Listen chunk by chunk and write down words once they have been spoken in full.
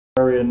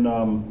We're in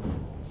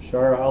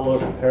Shar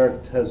Aleph,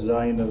 Perak Tes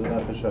Zayin of the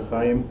Nefesh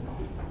Hachaim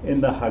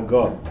in the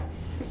Haggah.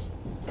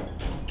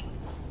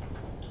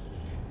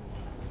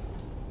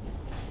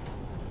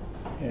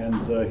 And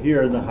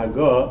here in the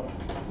Haggah,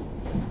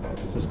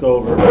 just go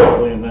over it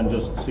quickly and then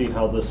just see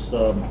how this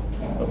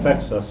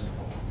affects us.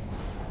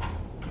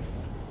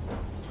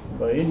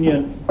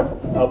 Va'inyan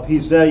al pi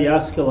zeh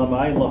yaskel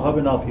ha'mayin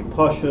lahavin al pi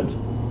pashut.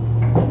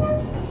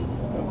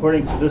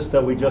 According to this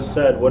that we just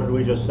said, what did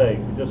we just say?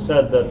 We just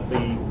said that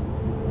the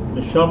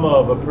neshama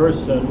of a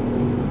person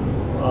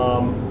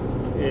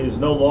is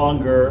no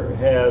longer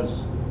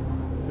has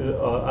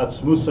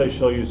atzmusay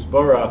shel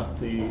yisbarach,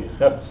 the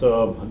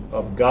chefza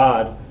of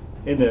God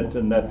in it,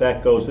 and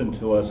that goes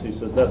into us. He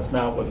says that's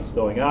not what's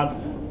going on.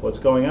 What's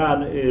going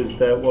on is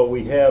that what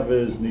we have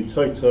is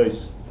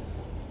nitzotzos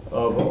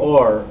of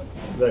or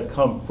that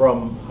come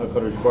from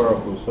HaKadosh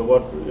Baruch Hu. So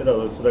what,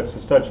 it's an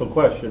existential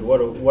question.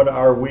 What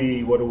are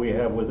we? What do we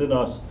have within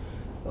us?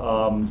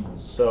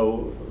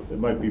 So it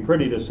might be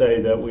pretty to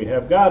say that we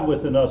have God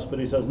within us, but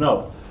he says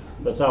no,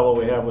 that's not what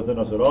we have within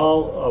us at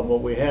all.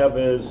 What we have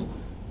is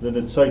the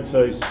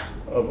nitzotzos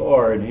of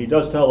or, and he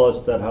does tell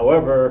us that,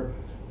 however,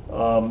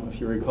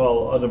 if you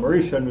recall, under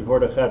Marishan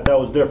before the Chet, that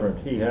was different.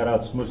 He had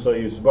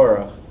Atzmusay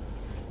Yisbarach,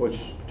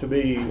 which to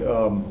me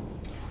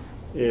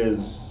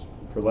is,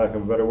 for lack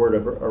of a better word, a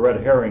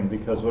red herring,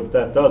 because what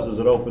that does is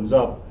it opens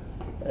up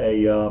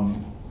a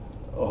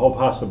whole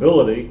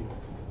possibility,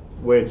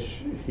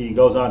 which he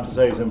goes on to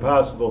say is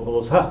impossible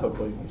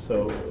philosophically.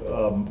 So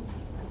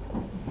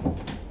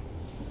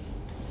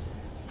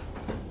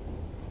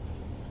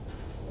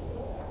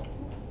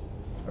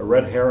a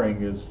red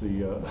herring is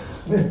the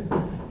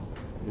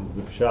is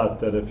the pshat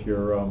that if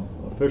you're a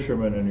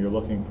fisherman and you're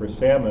looking for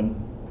salmon,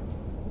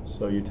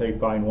 so you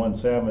find one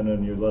salmon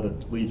and you let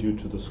it lead you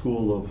to the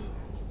school of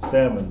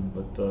salmon,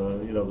 but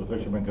the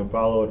fisherman can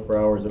follow it for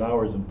hours and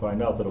hours and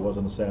find out that it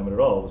wasn't a salmon at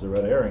all, it was a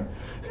red herring.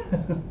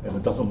 And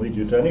it doesn't lead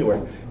you to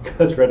anywhere,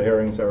 because red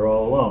herrings are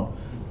all alone.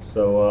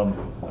 So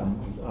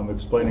I'm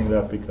explaining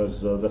that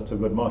because that's a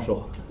good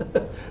mashal.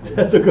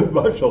 That's a good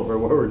mashal for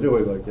what we're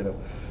doing,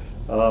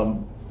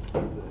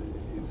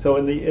 so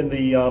in the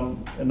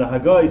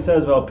Haggah he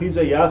says, "Al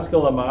piza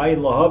yaskel ha'ma'ayin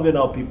lahavin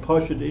al pi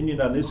pashut inyan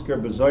anisker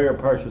b'zoyar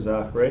parshas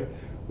achrei."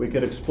 We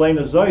could explain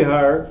a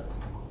zoyar.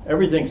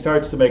 Everything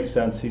starts to make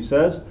sense. He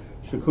says,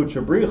 "Shekut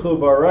shabrichu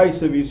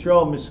v'araisa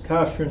v'Yisrael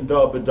miskashrin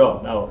da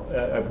b'da." Now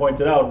I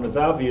pointed out, and it's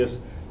obvious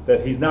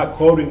that he's not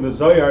quoting the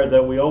zoyar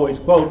that we always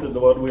quote and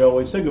the one we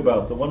always sing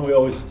about. The one we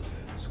always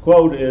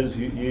quote is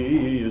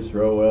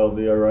Yisrael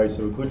v'araisa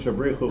v'kut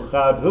shabrichu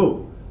chad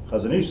hu.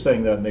 Chazon Ish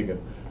saying that niggun.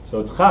 So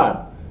it's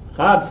chad.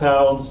 Chad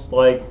sounds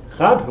like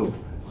Chadhu,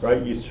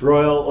 right?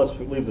 Yisrael, let's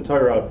leave the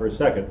Torah out for a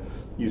second.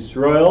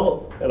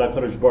 Yisrael and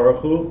HaKadosh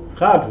Baruch Hu,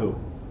 Chadhu.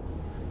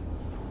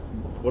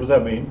 What does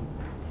that mean?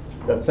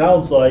 That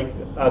sounds like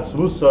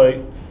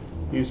Atzmusay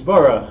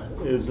Yisbarach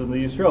is in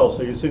the Yisrael.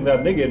 So you sing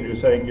that niggun,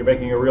 you're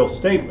making a real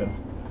statement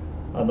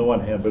on the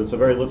one hand, but it's a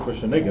very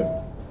litvish niggun.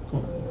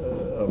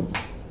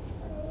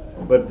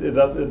 But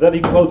then he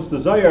quotes the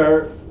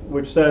Zohar,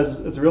 which says,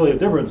 it's really a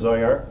different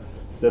Zohar,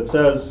 that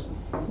says,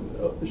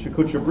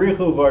 Shekut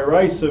shabrichu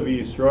v'araisa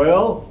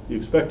v'Yisrael. You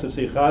expect to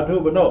see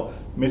Chadhu, but no.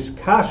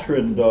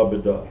 Miskashrin da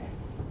b'da.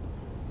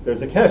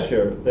 There's a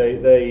kesher.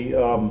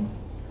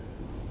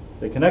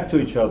 They connect to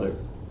each other.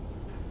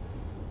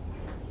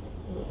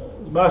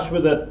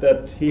 Mashma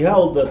that he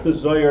held that this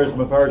Zohar is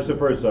mefarish the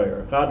first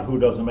Zohar. Chadhu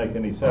doesn't make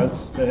any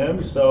sense to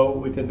him, so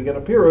we could get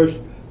a pirush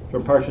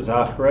from Parshas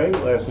Achrei,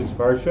 last week's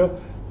parsha,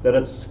 that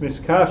it's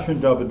miskashrin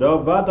da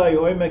b'da. Vaday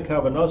oimek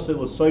kavanase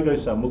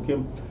l'soidos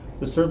amukim.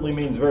 This certainly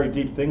means very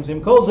deep things. But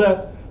we can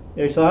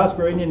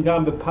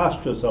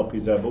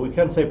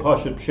say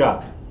Pashat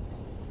Pshat.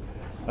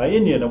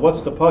 And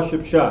what's the Pashat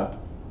Pshat?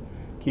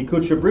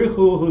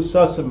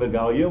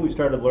 We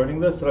started learning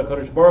this, that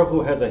HaKadosh Baruch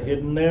Hu has a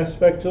hidden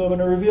aspect to him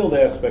and a revealed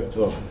aspect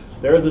to him.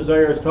 There the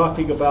Zohar is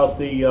talking about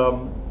the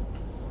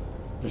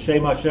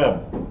Shem Hashem.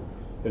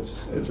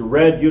 It's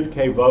read Yud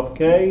Kei Vav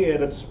Kei,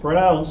 and it's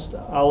pronounced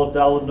Aleph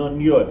Daled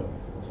Nun Yud.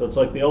 So it's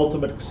like the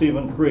ultimate Ksiv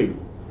and Kri.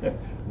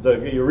 So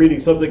you're reading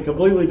something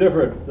completely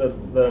different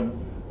than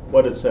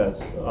what it says.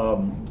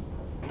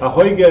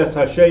 Hahoiges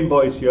Hashem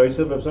Bois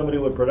Yosef. If somebody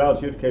would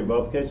pronounce Yud Kei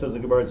Vav Kei, says the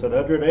Gemara in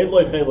Sanhedrin, Ein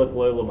Lo Chelek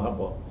Lo'olam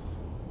Haba.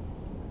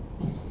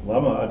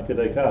 Lama Ad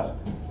Kedei Kach.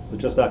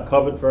 It's just not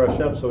covered for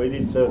Hashem, so we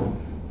need to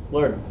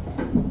learn.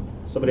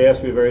 Somebody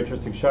asked me a very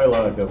interesting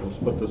shaila. I'll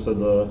just put this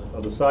on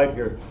the side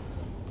here.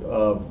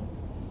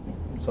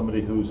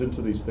 Somebody who's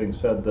into these things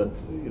said that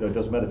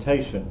does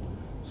meditation.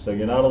 So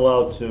you're not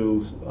allowed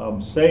to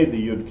say the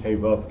Yud Kei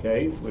Vav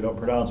Kei. We don't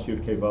pronounce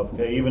Yud Kei Vav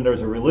Kei. Even there's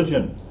a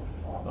religion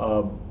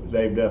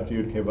named after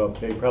Yud Kei Vav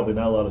Kei. Probably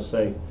not allowed to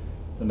say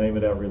the name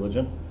of that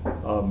religion.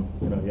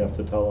 You have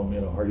to tell them,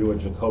 are you a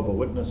Jehovah's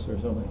Witness or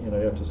something? You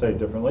have to say it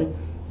differently.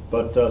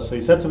 But so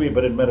he said to me,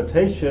 but in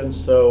meditation,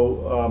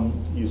 so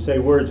you say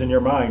words in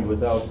your mind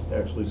without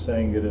actually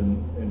saying it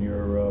in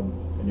your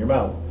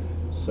mouth.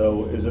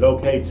 So is it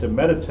okay to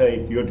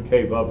meditate Yud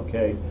Kei Vav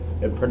Kei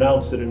and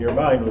pronounce it in your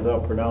mind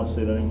without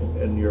pronouncing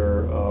it in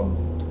your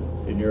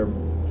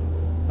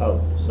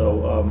out.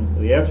 So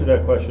the answer to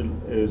that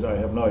question is I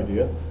have no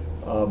idea.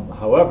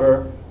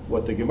 However,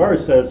 what the Gemara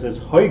says is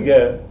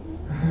hoige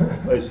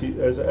as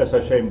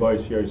Hashem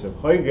Bais Yosef.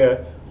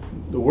 Hoige,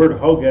 the word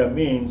hoge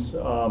means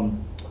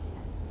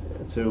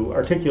to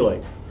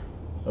articulate.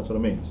 That's what it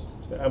means.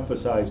 To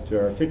emphasize, to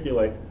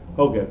articulate.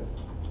 Hoge.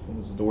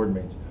 This is what the word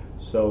means.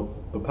 So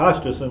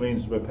b'pashtus it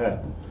means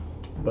b'peh.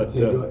 But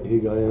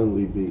Higayon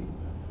Libi.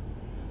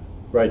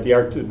 Right, the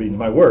art means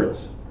my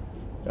words.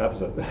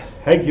 Opposite.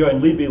 Hegyoin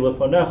libi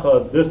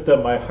lefonecha, this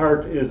that my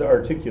heart is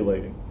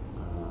articulating.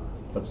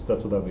 That's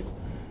what that means.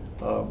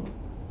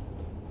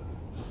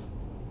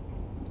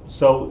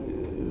 So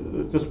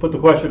just put the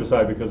question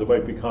aside because it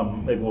might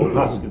become, maybe we'll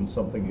paskin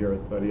something here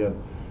by the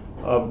end.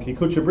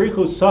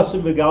 Kikuchabrichu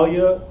sasim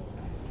v'galya.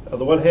 On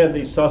the one hand,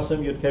 he's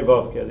sasim yud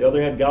kevavke. The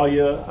other hand,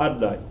 galya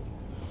adnai.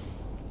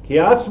 Ki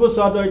atzmus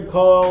adai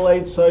kol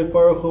eit soif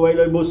baruch hu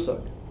eloi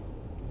musag.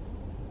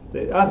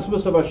 The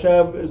atzmus of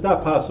Hashem is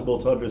not possible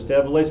to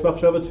understand. There's no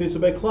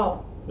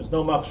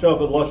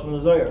machshava lashon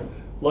hazayir.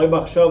 Loi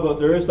machshava.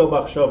 There is no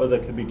machshava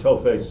that can be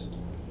tofes.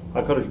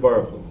 Hakadosh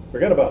Baruch Hu.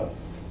 Forget about it.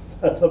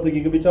 That's something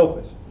you can be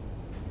tofes.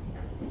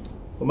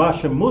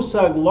 U'mashem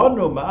musag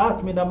lanu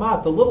ma'at min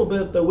amat. A little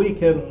bit that we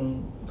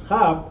can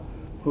chap.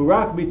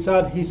 Hurak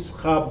mitzad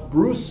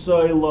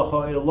hischabrusay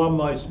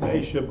laha'elamais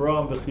me'esha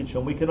bram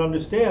v'chitshon. We can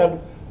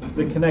understand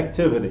the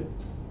connectivity.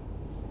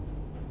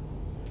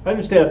 I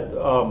understand.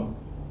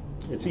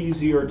 It's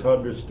easier to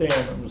understand,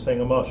 I'm just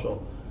saying a mashal,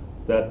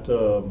 that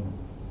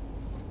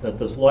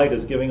this light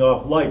is giving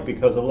off light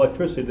because of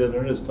electricity than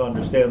it is to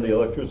understand the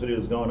electricity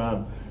that's going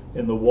on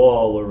in the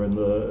wall or in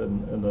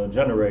the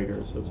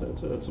generators.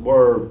 It's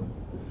more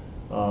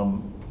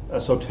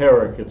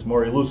esoteric. It's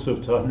more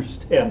elusive to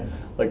understand,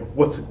 like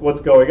what's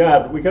going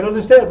on. We can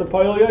understand the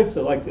Poyel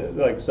Yotze,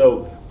 like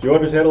so. Do you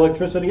understand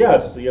electricity?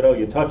 Yes.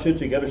 You touch it,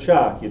 you get a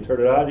shock. You turn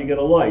it on, you get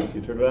a light.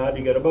 You turn it on,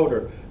 you get a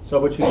motor. So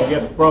much you can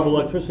get from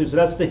electricity. So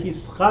that's the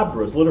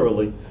hischabros,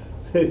 literally.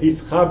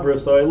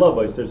 Hischabros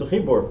oilavos. There's a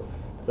chibur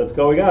that's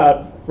going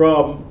on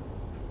from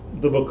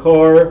the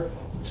makor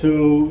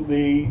to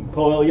the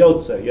Poel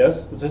Yotze.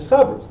 Yes, it's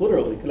hischabros,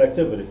 literally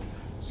connectivity.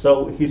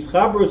 So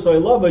hischabros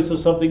oilavos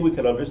is something we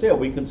can understand.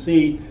 We can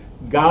see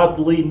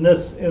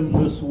godliness in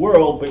this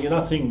world, but you're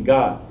not seeing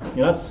God.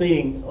 You're not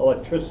seeing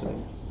electricity.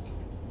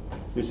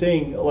 You're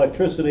seeing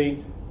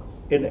electricity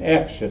in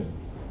action.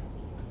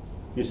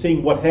 You're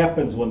seeing what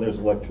happens when there's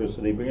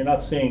electricity, but you're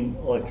not seeing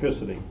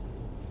electricity.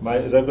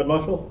 Is that a good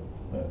mashal?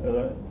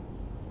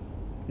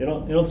 You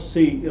don't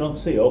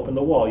see. Open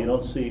the wall. You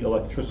don't see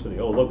electricity.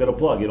 Oh, look at a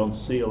plug. You don't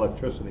see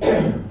electricity.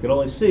 You can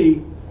only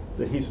see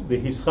the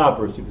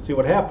hischabros. You can see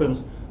what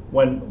happens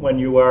when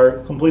you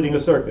are completing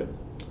a circuit.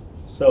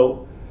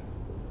 So.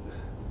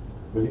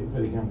 But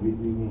again,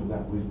 even with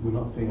that, we're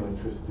not seeing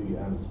electricity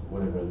as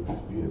whatever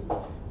electricity is.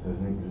 So I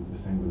think the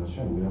same with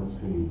Hashem. We don't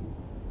see.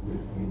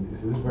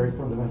 This is very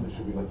fundamental. It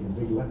should be like in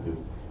big letters.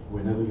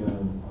 We're never going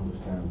to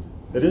understand.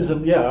 It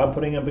isn't. Yeah, I'm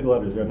putting in big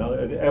letters here now.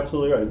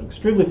 Absolutely right.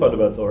 Extremely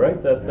fundamental,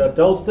 right? That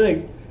don't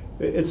think.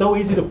 It's so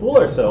easy to fool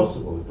ourselves.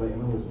 It's like,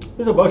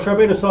 Moshe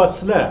Rabbeinu saw a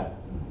sneh.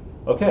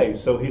 Okay,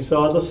 so he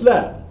saw the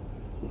sneh.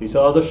 He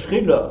saw the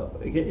Shechina.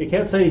 You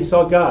can't say he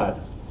saw God.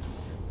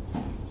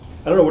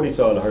 I don't know what he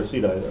saw in the Har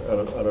Sinai. I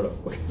don't know.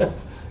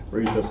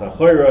 Where he says,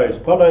 Hachaim,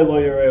 Panai lo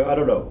yirei. I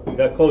don't know. He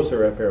got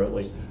closer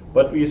apparently.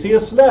 But you see a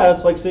sneh,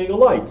 it's like seeing a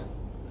light.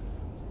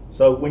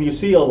 So when you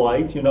see a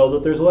light, you know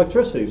that there's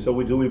electricity.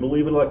 So do we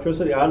believe in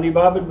electricity? Ani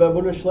babin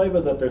b'emunah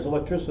shlema, that there's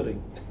electricity.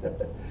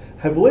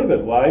 I believe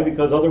it. Why?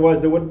 Because otherwise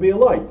there wouldn't be a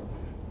light.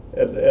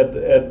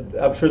 And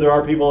I'm sure there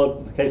are people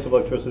in the case of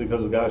electricity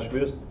because of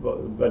Gashmias,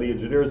 many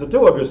engineers that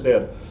do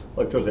understand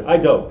electricity. I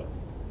don't.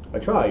 I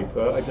try,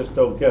 but I just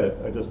don't get it.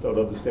 I just don't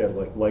understand.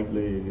 Like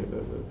lightly,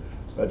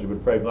 Benjamin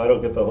Franklin, I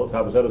don't get the whole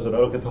Thomas Edison. I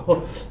don't get the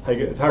whole.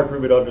 It's hard for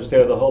me to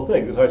understand the whole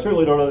thing because I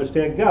certainly don't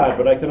understand God,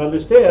 but I can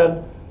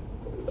understand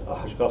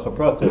Hashgacha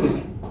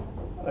Pratis.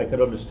 I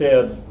can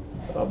understand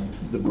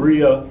the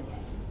Bria.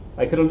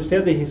 I can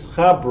understand the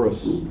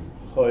Hischabrus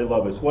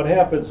Choilavis. What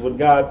happens when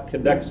God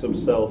connects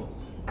Himself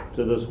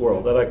to this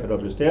world? That I can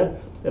understand,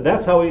 and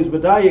that's how He's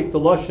medayik the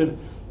lashon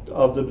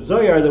of the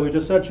Zohar that we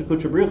just said.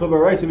 Shekuchabricha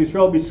v'Araisa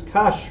Yisrael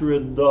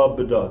miskashrin da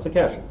b'da. It's a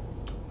kasher.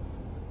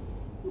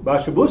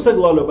 Bashabusag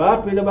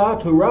lalubat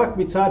minabat hurak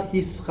mitzad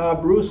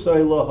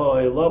hischabrusay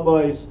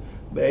laha'elabais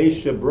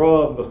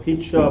be'eshabra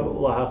v'chitshab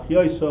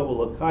lahachyosav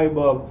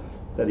l'kaimav,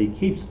 that He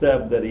keeps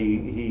them, that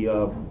He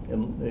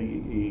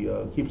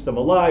keeps them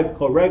alive.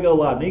 Korega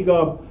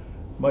la'nigam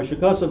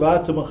ma'shakasav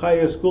atzum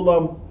achayes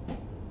kulam.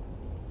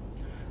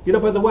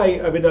 By the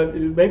way, I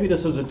mean, maybe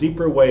this is a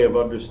deeper way of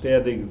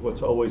understanding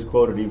what's always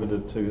quoted, even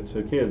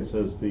to kids,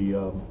 as from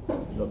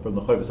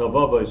the Chovos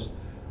HaLevavos,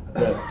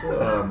 that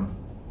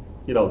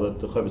that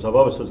the Chovos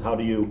HaLevavos says,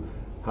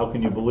 how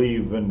can you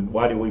believe and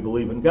why do we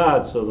believe in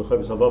God? So the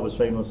Chovos HaLevavos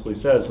famously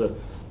says that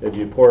if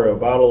you pour a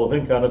bottle of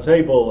ink on a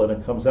table and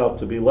it comes out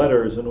to be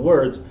letters and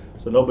words,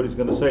 so nobody's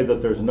going to say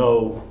that there's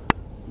no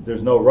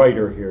there's no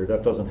writer here.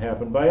 That doesn't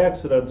happen by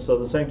accident. So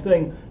the same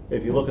thing,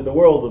 if you look at the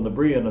world and the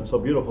Bria, and it's so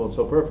beautiful and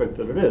so perfect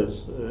that it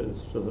is,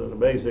 it's just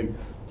amazing.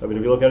 I mean,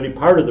 if you look at any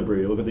part of the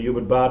Bria, look at the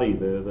human body,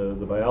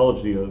 the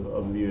biology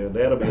of the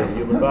anatomy of the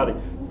human body,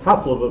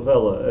 hafla of a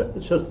fella.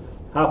 It's just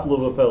hafla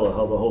of a fella,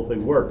 how the whole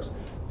thing works.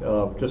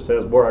 Just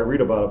as more I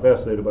read about it,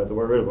 fascinated by the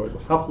word I read about it,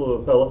 hafla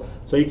of a fella.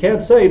 So you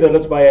can't say that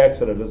it's by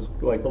accident. It's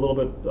like a little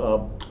bit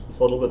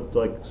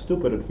like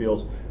stupid, it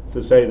feels,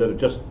 to say that it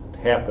just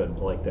happened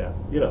like that,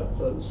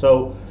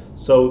 so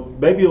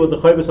maybe what the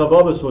Chavis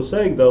Havavas was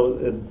saying though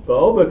in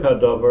Ba'oba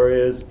Kandavar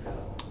is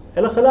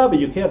Elachalabi,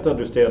 you can't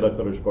understand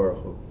HaKadosh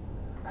Baruch Hu.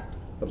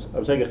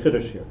 I'm saying a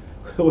chiddush here.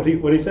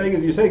 what he's saying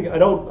is, you're saying I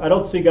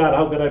don't see God,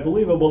 how can I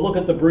believe him? Well, look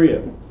at the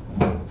Bria.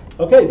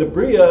 Okay, the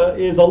Bria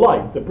is a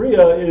light. The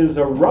Bria is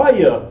a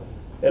raya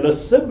and a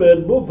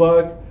siman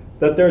muvak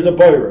that there's a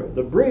boire.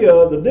 The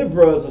Bria, the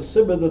Nivra, is a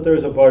siman that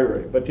there's a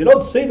boire, but you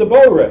don't see the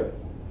boire.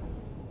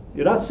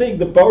 You're not seeing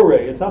the bore.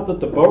 It's not that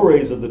the bore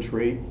is of the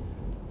tree,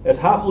 as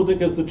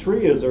hafludik as the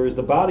tree is, or as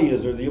the body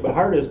is, or the human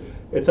heart is.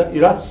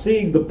 You're not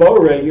seeing the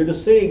bore. You're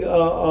just seeing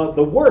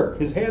the work,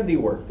 his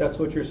handiwork. That's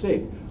what you're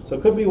seeing. So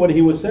it could be what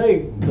he was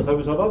saying. The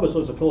Chavis Havavas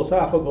was a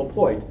philosophical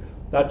point,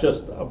 not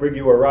just I'll bring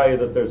you a raya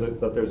that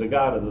there's a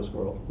God in this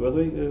world. You with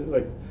me?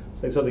 Like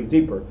saying something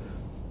deeper.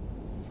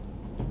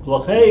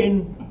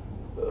 L'chein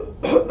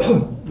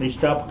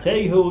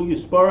nishtapchehu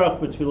yisparach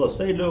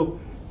b'tfilasenu.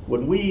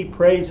 When we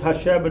praise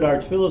Hashem in our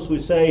tefillos, we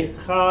say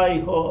Chai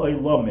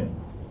Ha'olamim.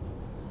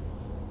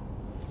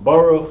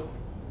 Baruch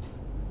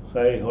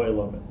Chai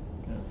Ha'olamim.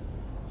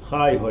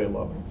 Chai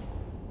Ha'olamim.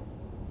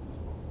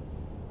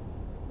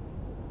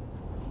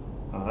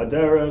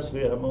 Ha'adaras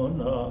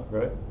v'hamunah.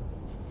 Right?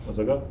 What's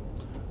it go?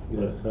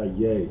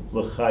 L'chayei.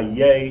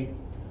 L'chayei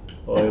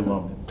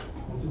Ha'olamim.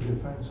 What's the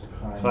difference?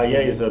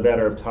 Chayei is a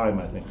matter of time,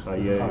 I think.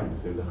 Chayei. Hachaim,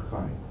 say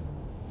L'chai.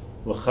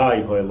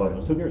 L'chai ho'elamim.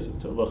 It's 2 years.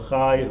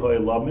 L'chai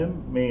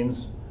ho'elamim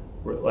means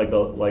like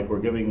we're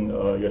giving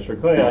Yashar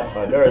Koyach,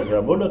 Hadaras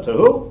Ramuna to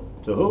who?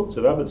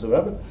 Tzivabit.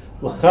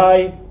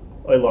 L'chai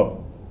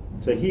ho'elamim.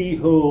 To he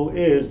who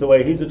is, the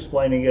way he's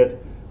explaining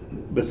it,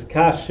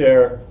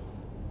 miskasher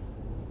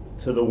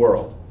to the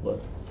world.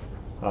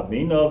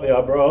 Hamina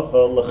ve'abracha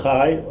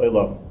l'chai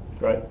ho'elamim.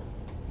 Right?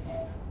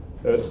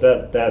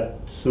 That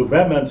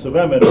Suvemen is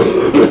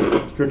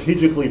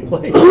strategically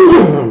placed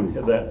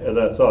in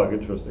that song.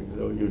 Interesting.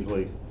 They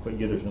usually put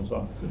Yiddish in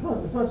song.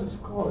 It's not just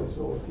college,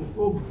 so it's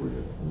all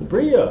Bria. The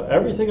Bria,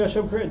 everything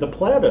Hashem created, the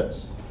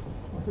planets,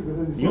 the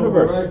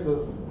universe.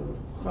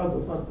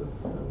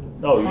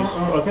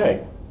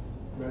 Okay.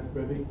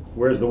 Rabbi,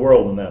 Where's the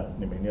world in that?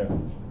 I mean, yeah.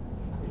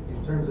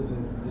 in terms of the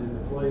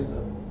place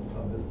of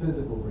the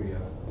physical Bria,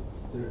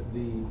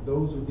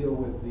 those who deal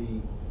with the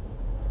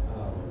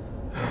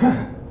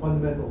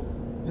fundamental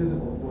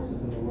physical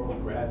forces in the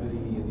world, gravity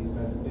and these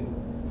kinds of things,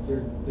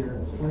 they're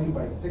explained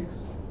by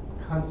 6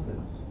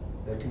 constants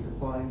that can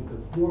define the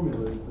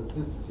formulas in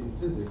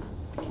physics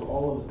for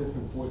all those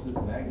different forces: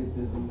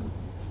 magnetism,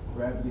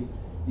 gravity.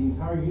 The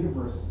entire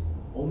universe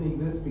only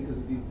exists because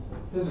of these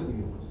physical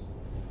universe,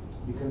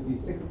 because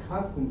these 6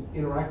 constants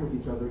interact with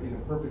each other in a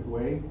perfect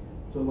way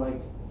to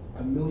like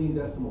a million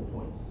decimal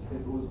points. If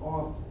it was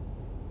off,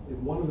 if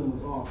one of them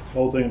was off,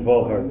 Whole thing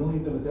fall by a apart.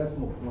 millionth of a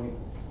decimal point,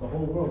 the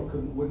whole world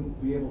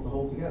wouldn't be able to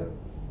hold together.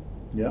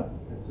 Yeah.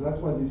 And so that's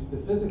why the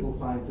physical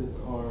scientists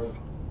are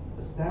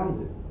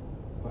astounded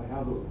by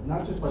how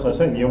not just by So I'm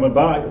saying the human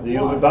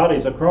body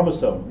is a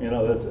chromosome.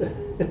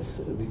 It's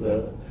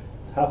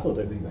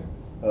haplotype. Big Bang.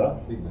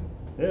 Big Bang.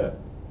 Yeah.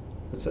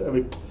 So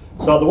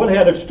on the one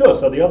hand it's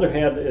just, on the other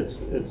hand it's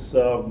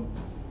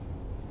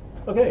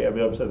okay. I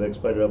mean, I'm saying they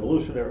explain it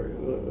evolutionary.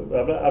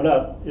 I'm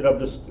not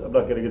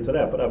getting into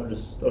that, but I'm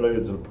just getting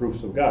into the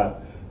proofs of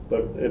God.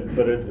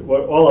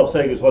 All I'm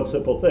saying is one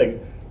simple thing,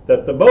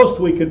 that the most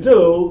we could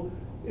do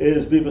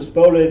is be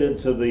bespoken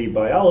into the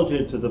biology,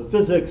 into the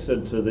physics,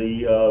 into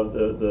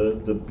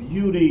the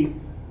beauty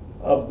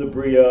of the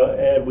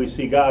Bria, and we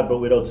see God, but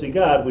we don't see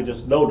God. We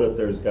just know that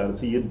there's God.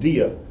 It's a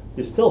idea.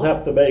 You still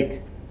have to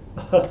make,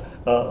 you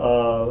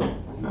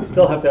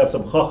still have to have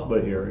some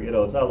chachma here.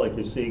 It's not like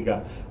you're seeing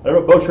God. I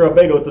don't know, Moshe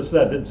Rabbeinu at the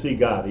Sinai didn't see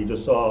God. He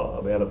just saw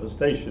a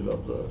manifestation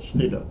of the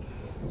Shekhinah.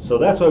 So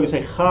that's why we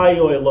say Chai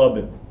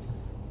Olamim.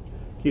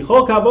 Ki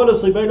chol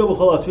kavodas libeinu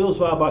b'chol atfilos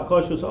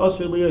v'abakoshes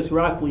asher liyos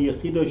rak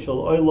liyechido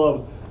shel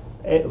olam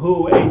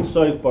hu ein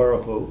soif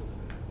baruch hu.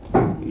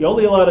 You're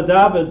only allowed to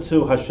daven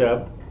to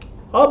Hashem.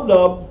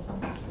 Abnam,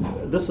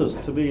 this is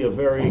to me a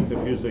very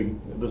confusing.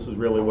 This is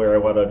really where I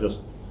want to just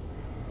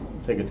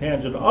take a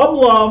tangent.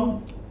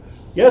 Amlam,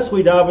 yes,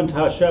 we daven to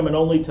Hashem and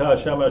only to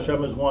Hashem.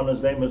 Hashem is one,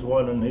 His name is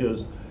one, and He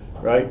is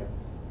right.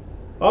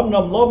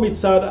 Amnam lo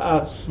mitzad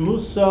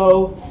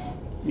atzmuso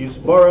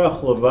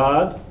yisbarach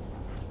levad.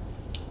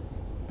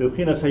 We're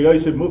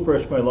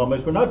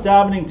not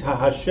davening to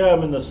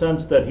Hashem in the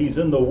sense that He's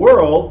in the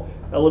world.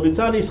 We're only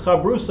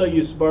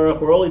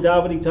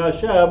davening to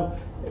Hashem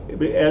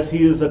as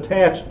He is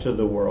attached to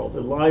the world,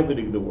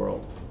 enlivening the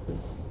world.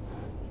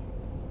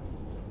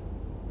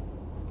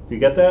 Do you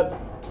get that?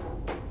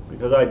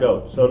 because I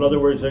don't. So in other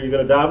words, are you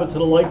going to daven to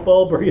the light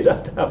bulb, or are you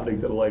not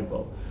davening to the light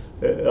bulb?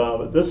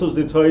 This was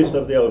the choice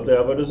of the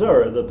Avodah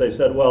Zarah, that they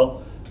said,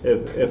 well,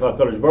 if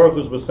HaKadosh Baruch Hu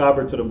is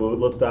mischaber to the moon,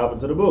 let's daven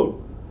to the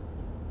moon.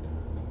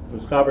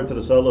 If mischaber to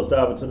the sun, let's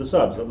daven to the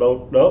sun. So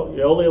no,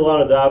 you're only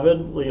allowed to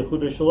daven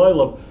liyichudah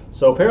shalaylam.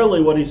 So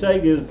apparently what he's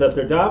saying is that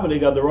they're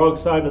davening on the wrong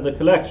side of the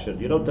connection.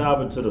 You don't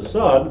daven to the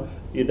sun,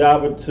 you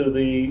daven to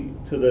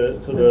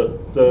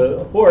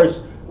the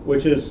force,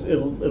 which is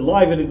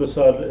enlivening the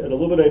sun and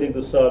illuminating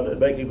the sun and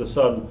making the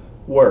sun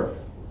work.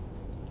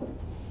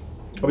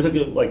 I was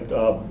thinking, like,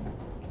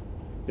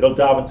 you don't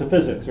daven to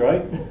physics,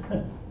 right?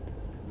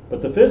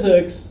 But the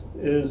physics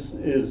is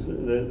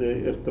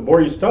if the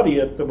more you study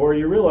it, the more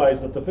you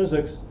realize that the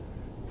physics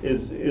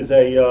is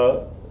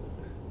a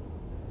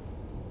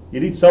you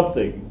need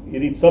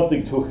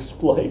something to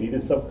explain. You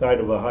need some kind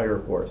of a higher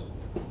force.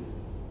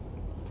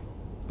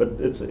 But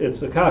it's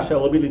a kasha.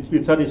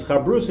 Mitzanis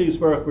chabrusi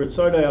yisbarach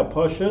b'rtzonei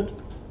apashet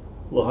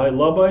l'hai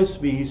labais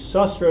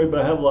v'hisasrei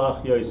behem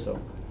la'achyosam.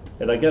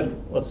 And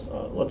again, let's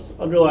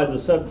underline the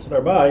sentence in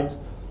our minds.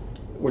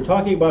 We're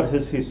talking about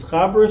his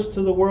hischabrus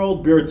to the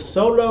world.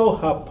 B'rtzono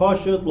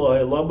hapashet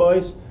l'hai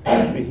labais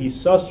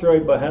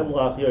v'hisasrei behem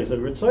la'achyosam.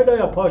 B'rtzonei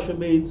hapashet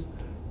means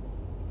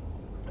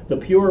the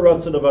pure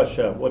ratzon of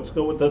Hashem.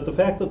 The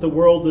fact that the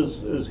world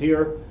is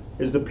here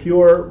is the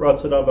pure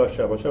ratzon of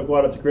Hashem. Hashem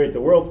wanted to create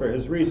the world for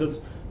His reasons.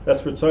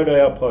 That's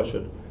Ritzonei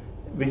HaPashut.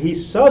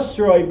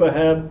 V'hisasroi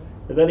b'hem,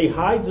 and then He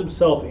hides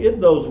Himself in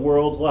those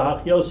worlds,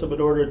 lahachyosam,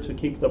 in order to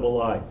keep them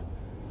alive.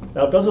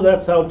 Now, doesn't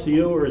that sound to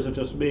you, or is it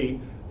just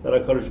me, that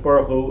HaKadosh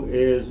Baruch Hu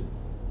is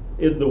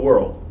in the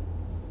world?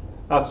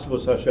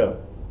 Atzmus Hashem.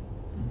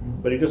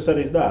 But He just said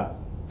He's not.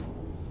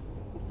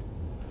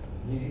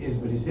 He is,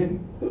 but He's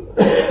hidden.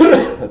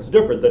 That's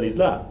different than He's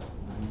not.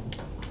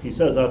 He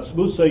says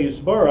Atzmusa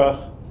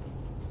Yisbarach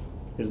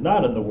is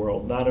not in the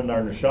world, not in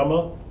our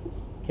neshama.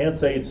 Can't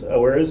say it's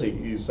where is He?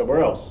 He's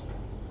somewhere else.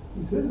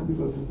 He said it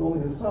because it's only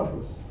his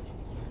chabrus.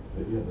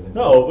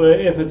 No, but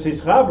if it's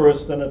his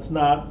chabrus, then it's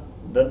not.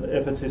 Then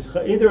if it's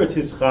either it's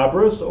his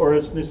chabrus or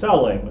it's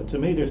nisalem. To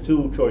me, there's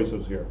two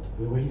choices here.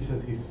 The way he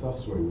says his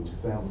sasroi, which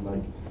sounds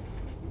like,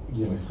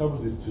 his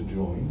chabrus is to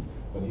join,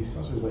 but his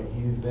sasroi is like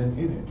he's then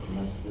in it,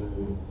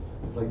 and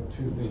it's like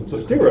two things. It's a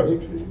stira.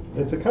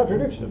 It's a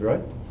contradiction,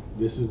 right?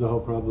 This is the whole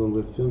problem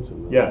with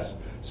Tzimtum. Right? Yes.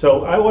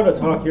 So I want to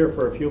talk here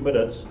for a few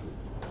minutes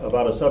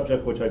about a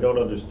subject which I don't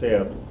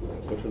understand,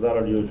 which is not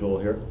unusual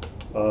here.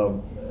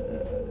 And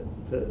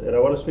I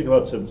want to speak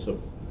about Tzimtum.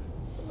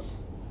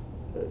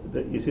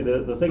 You see,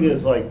 the thing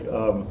is, like,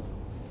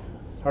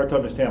 it's hard to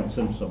understand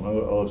Tzimtum.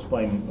 I'll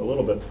explain a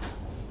little bit,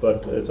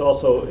 but it's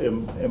also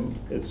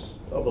it's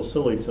almost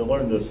silly to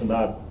learn this and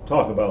not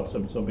talk about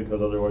Tzimtum,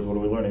 because otherwise, what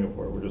are we learning it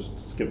for? We're just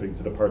skipping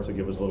to the parts that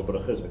give us a little bit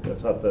of chizuk.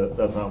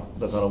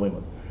 That's not a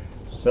limit.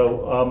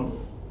 So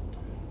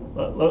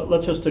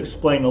let's just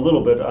explain a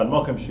little bit on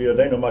Mokem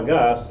Shi'adenu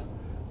Magas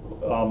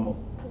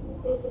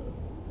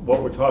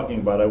what we're talking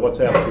about. I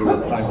WhatsApp you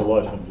Chaim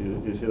Volozhin. Do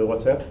you see the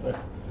WhatsApp?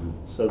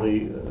 So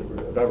the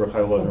Rabbi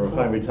Chaim Volozhin, Rabbi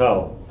Chaim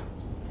Vital.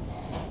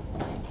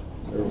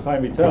 Rabbi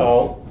Chaim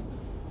Vital,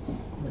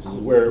 this is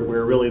where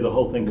really the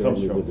whole thing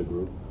comes from. With the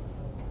group.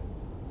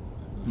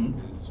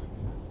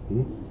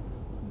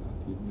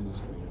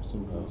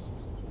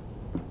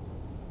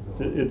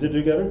 Did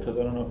you get it? Because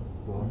I don't know.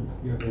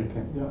 Yeah,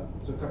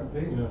 it's a cut and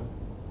paste. Yeah.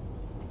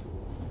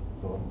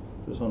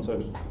 Just 1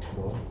 second.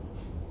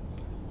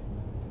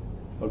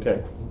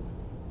 Okay.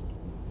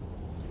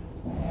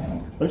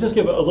 Let me just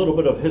give a little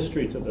bit of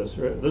history to this.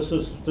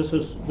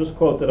 This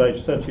quote that I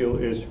sent you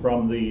is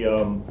from the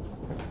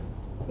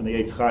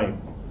Hachaim.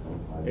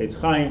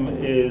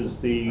 Hachaim is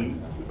the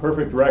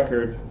perfect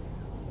record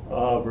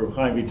of Rabbi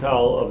Chaim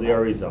Vital of the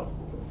Arizal.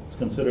 It's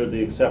considered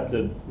the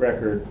accepted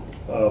record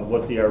of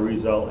what the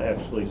Arizal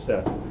actually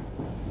said.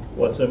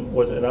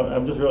 And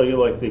I'm just really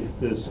like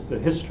the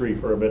history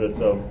for a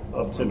minute of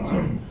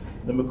Tzimtum.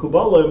 The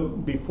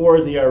Mekubalim before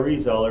the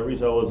Arizal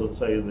was, let's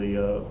say,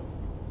 the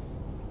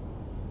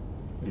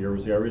year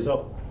was the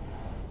Arizal?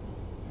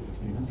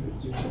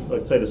 1500s.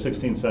 Let's say the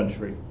 16th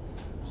century.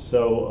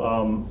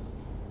 So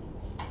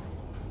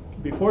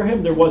before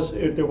him, this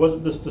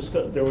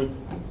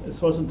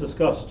wasn't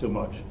discussed too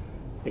much,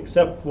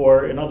 except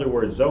for, in other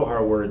words,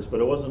 Zohar words. But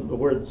the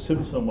word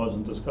Tzimtum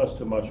wasn't discussed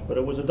too much. But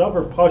it was a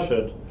davar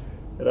pashut.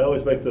 And I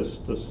always make this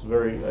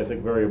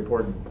very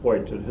important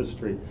point in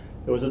history.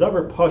 It was a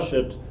davar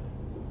pashut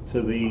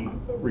to the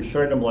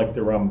Rishonim like the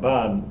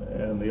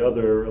Ramban and the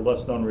other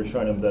less known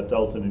Rishonim that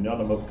dealt in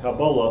Inyanim of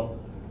Kabbalah,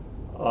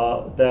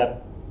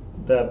 that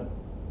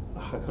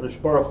HaKadosh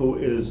Baruch Hu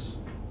is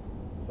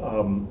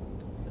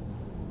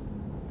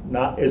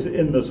is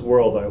in this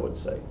world, I would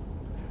say.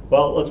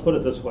 Well, let's put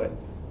it this way.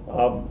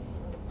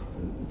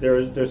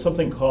 There's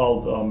something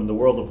called in the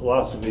world of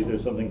philosophy.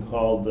 There's something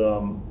called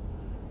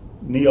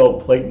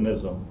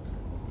Neoplatonism.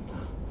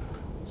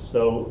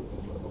 So,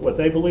 what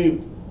they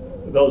believe,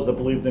 those that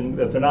believed in,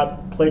 that they're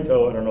not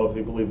Plato, I don't know if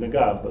he believed in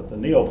God, but the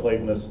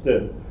Neoplatonists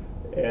did.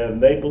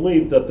 And they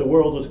believed that the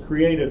world was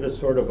created as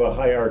sort of a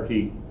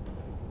hierarchy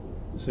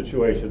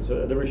situations.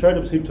 The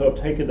Rishonim seem to have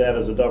taken that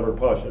as a davar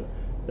pashut.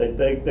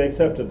 They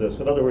accepted this.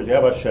 In other words, you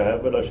have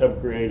Hashem, and Hashem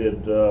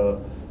created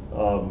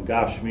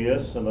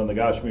Gashmias, and then the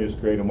Gashmias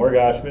created more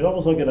Gashmias,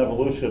 almost like an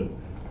evolution,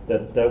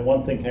 that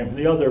one thing came from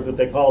the other, but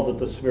they called it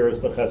the spheres,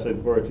 the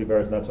Chesed, Gvura,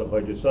 Tiferes, Netzach,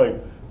 Yisai,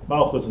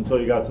 Malchus, until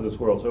you got to this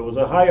world. So it was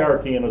a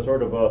hierarchy and a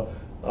sort of a,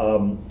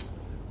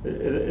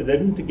 they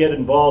didn't get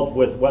involved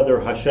with whether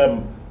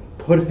Hashem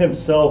put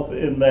himself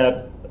in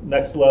that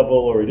next level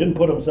or he didn't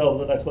put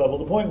himself in the next level.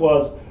 The point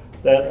was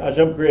that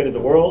Hashem created the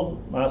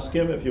world,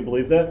 maskim, if you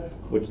believe that,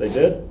 which they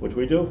did, which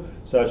we do.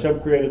 So Hashem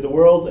created the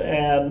world,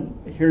 and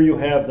here you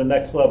have the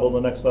next level, the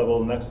next level,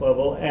 the next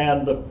level,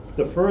 and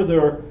the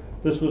further,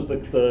 this was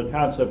the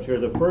concept here,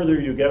 the further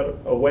you get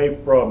away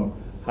from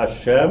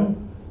Hashem,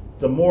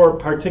 the more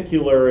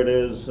particular it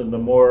is, and the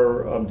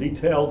more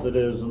detailed it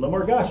is, and the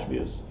more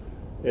Gashmias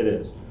it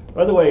is.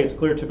 By the way, it's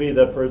clear to me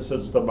that, for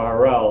instance, the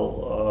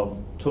Maharal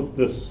took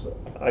this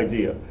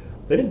idea.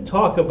 They didn't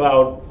talk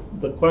about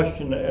the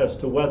question as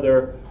to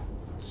whether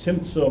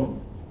Tzimtum,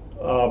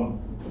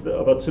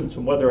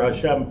 whether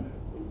Hashem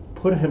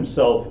put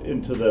himself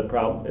into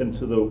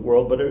the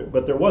world,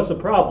 but there was a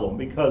problem,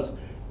 because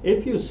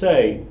if you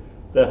say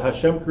that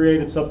Hashem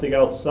created something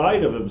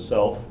outside of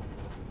himself,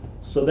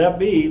 so that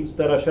means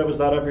that Hashem is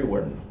not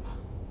everywhere.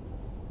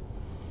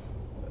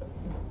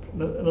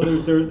 In other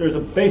words, there's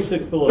a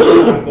basic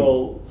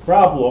philosophical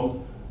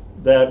problem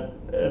that,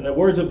 in the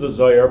words of the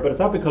Zohar, but it's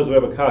not because we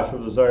have a kash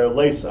from the Zohar,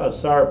 leis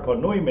asar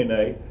panui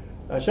minei,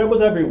 Hashem was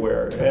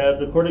everywhere,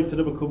 and according to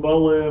the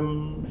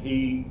Mekubalim,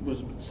 he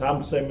was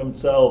samsem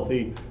himself,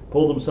 he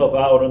pulled himself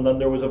out, and then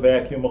there was a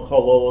vacuum, a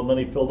cholol, and then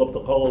he filled up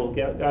the cholol with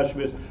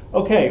gashmias.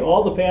 Okay,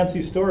 all the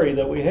fancy story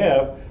that we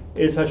have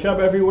is Hashem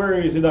everywhere,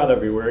 or is he not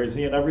everywhere? Is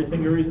he in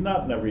everything, or is he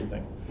not in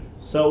everything?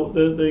 So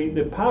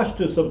the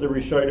pashtus of the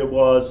Rishonim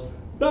was,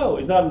 no,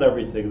 he's not in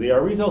everything. The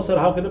Arizal said,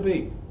 how can it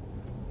be?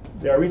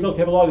 The Arizal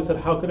came along and said,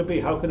 how can it be?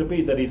 How can it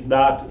be that he's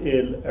not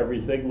in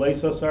everything?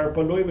 Leisa sar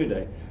panui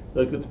midei.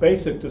 Like, it's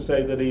basic to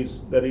say that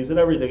he's in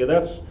everything, and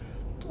that's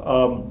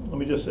let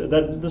me just say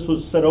that this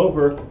was sent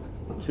over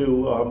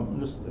to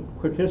just a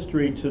quick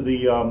history to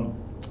the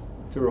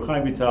to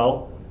Hachaim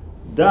Vital.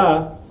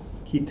 Da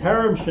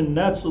kitarim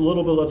shenetz, a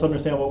little bit. Let's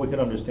understand what we can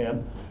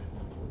understand.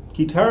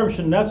 Kitarim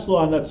shenetzlo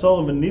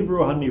hanetzolim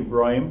v'nivru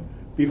hanivraim.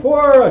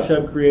 Before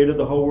Hashem created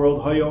the whole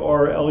world, Haya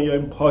or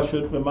Elyon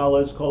Pashut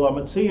Mimalas Kol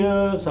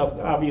Amatzias.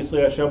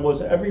 Obviously, Hashem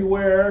was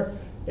everywhere,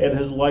 and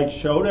His light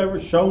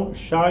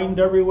shined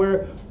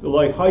everywhere.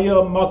 Like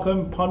Haya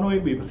Makam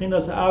Panui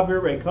B'Chinas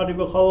Avir Reikani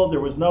V'Cholol. There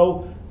was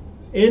no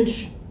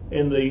inch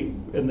in the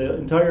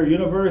entire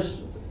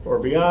universe or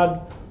beyond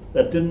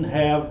that didn't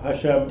have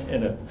Hashem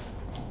in it.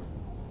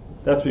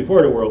 That's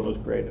before the world was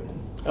created.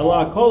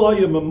 Ela Kol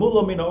Haya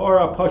Mamula Mina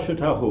Ora Pashut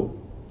Hahu.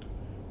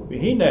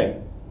 V'Hine.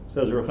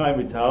 Says Hachaim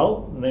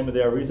Vital, the name of the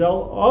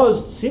Arizal,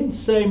 Oz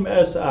Tzimtzum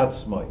es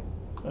Atzmai.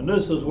 And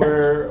this is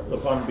where the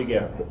fun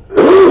began.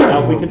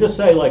 Now, we could just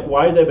say, like,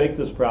 why did they make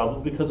this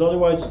problem? Because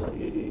otherwise,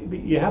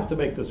 you have to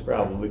make this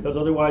problem, because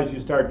otherwise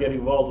you start getting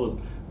involved with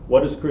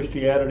what is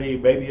Christianity,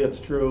 maybe it's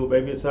true,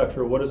 maybe it's not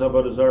true, what is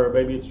Avodah Zarah,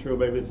 maybe it's true,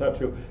 maybe it's not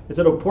true. It's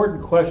an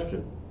important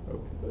question,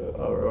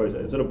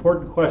 it's an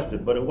important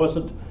question, but it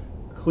wasn't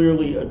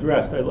clearly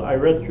addressed. I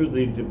read through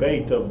the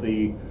debate of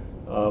the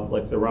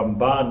like the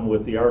Ramban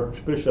with the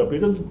Archbishop. He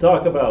doesn't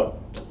talk about,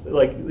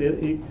 like,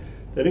 they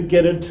didn't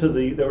get into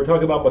they were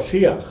talking about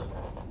Mashiach.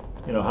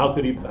 You know, how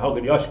could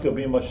Yashka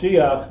be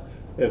Mashiach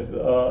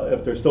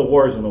if there's still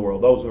wars in the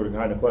world? Those were the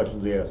kind of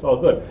questions he asked. Oh,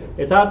 good.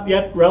 It's not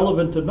yet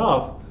relevant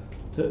enough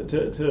to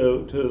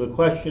the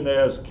question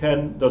as,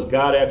 does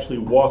God actually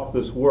walk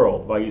this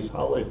world?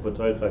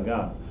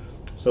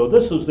 So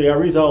this is the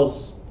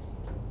Arizal's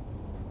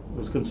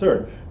was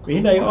concerned.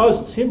 He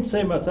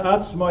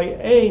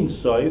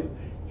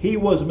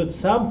was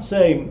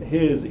mitzamtzem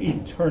his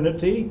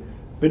eternity.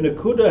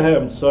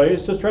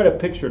 Just try to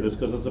picture this,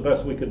 because it's the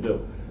best we could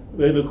do.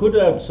 You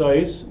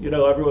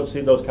know, everyone's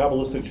seen those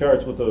Kabbalistic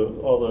charts with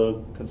all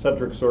the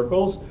concentric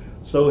circles.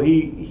 So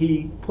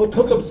he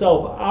took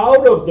himself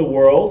out of the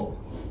world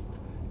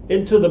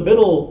into the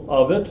middle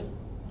of it.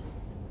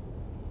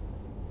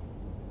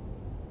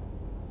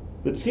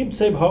 And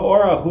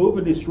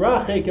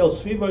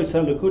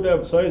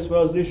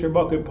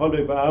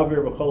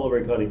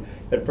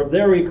from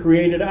there he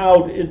created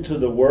out into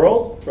the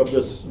world. From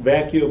this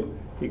vacuum,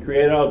 he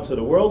created out to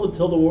the world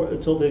until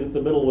the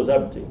middle was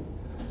empty.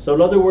 So in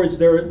other words,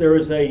 there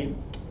is a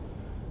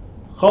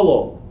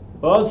chalal,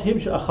 a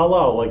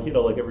halal, like, you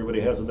know, like everybody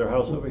has in their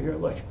house over here,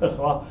 like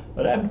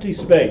an empty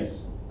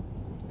space.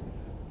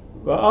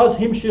 And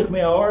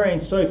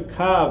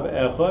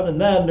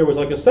then there was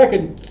like a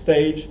second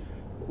stage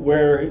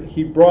where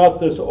he brought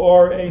this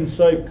or ein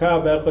soif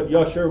kav echad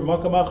yasher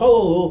makam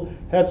achalalu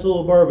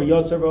hetzel bar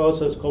v'yotzer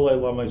v'osas kolei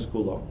lamais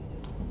kulam.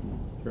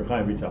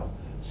 Hachaim Vital.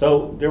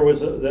 So there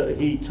was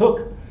he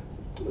took.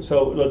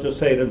 So let's just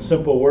say it in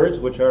simple words,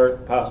 which are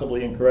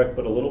possibly incorrect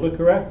but a little bit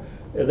correct.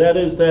 And that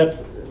is that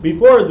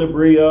before the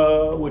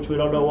Bria, which we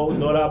don't know what was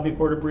going on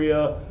before the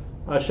Bria,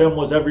 Hashem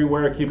was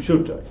everywhere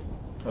kipshutai.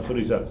 That's what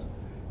he says.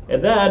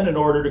 And then, in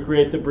order to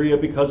create the Bria,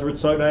 because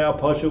Ritzonai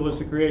Pasha was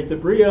to create the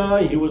Bria,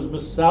 he was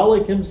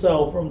Masalik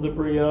himself from the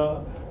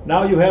Bria.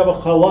 Now you have a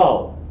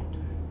Halal.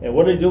 And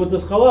what did he do with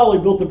this Halal?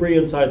 He built the Bria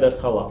inside that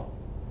Halal.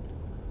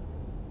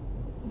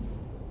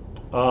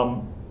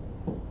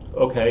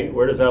 Okay,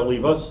 where does that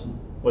leave us?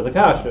 With a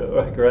Kasha,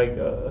 right?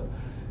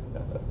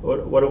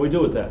 What do we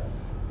do with that?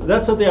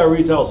 That's what the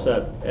Arizal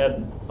said.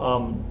 And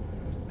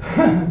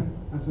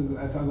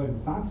that sounds like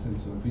it's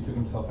nonsense. So if he took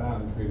himself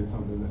out and created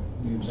something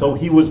that means so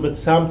he was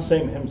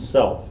Mitzamtzim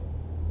himself.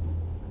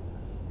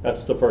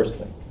 That's the first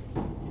thing.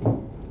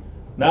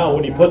 Now,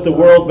 when he put the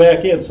world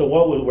back in, so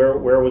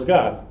where was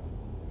God?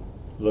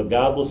 Was it a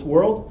godless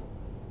world?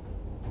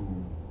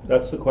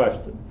 That's the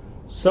question.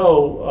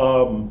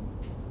 So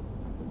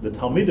the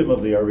Talmidim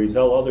of the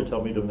Arizal, other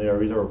Talmidim of the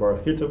Arizal, or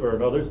Baruch Kittiver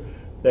and others,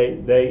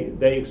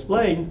 they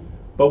explain.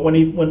 But when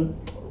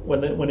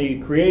he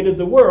created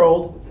the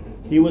world,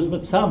 he was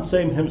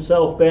mitzamtzem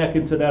himself back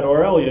into that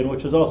Orelion,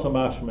 which is also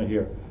mashma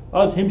here.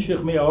 Az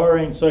himshich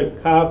mi'arein soif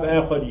kav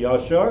echad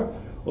yashar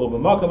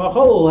u'b'makam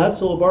achol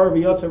hetzel bar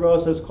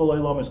v'yatzer says kol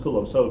eilam is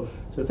kulov. So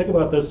to think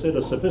about this in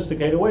a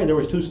sophisticated way, there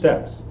was two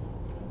steps.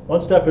 One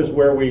step is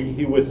where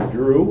he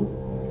withdrew,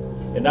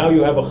 and now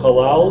you have a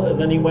halal, and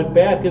then he went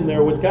back in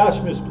there with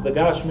Gashmis, but the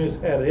Gashmis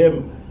had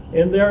him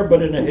in there,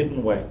 but in a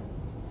hidden way.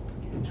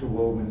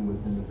 Interwoven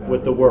within the fabric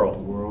with the world.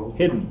 Of the world.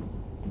 Hidden.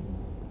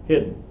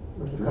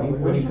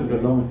 When he says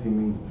Elomis, he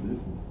means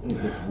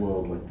this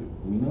world, like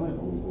we know it,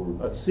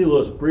 or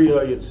Atzilos,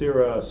 Bria,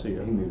 Yetzira,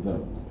 Asiya. he means that.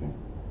 Okay.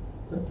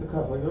 That's the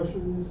Kavayosha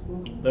in this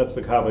book? That's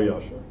the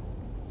Kavayosha.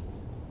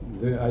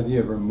 The idea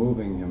of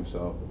removing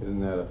himself, isn't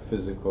that a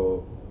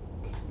physical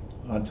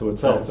Unto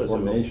itself.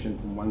 transformation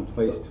from one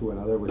place to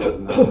another, which is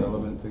not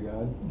relevant to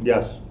God?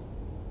 Yes.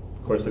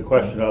 Of course, the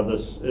question of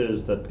this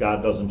is that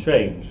God doesn't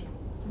change.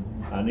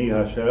 Ani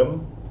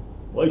Hashem,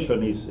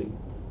 Leishanisi.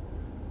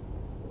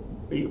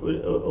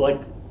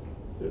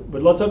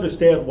 But let's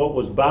understand what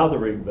was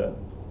bothering them.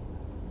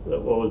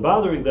 What was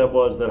bothering them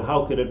was that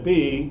how could it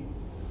be,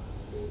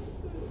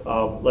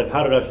 like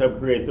how did Hashem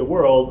create the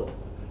world?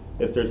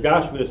 If there's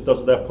Gashmis,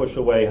 doesn't that push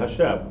away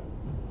Hashem?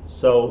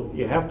 So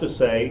you have to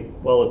say,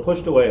 well, it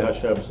pushed away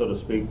Hashem, so to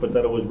speak, but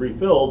then it was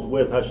refilled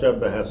with Hashem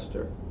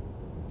Behester.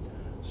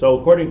 So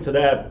according to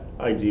that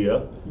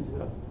idea,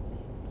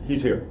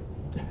 he's here.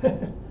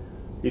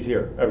 He's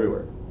here,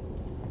 everywhere.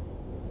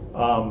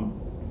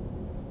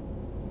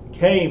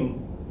 Came,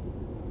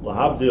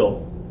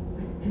 Lahavdil,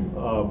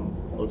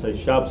 let's say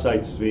Shabsai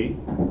Tzvi,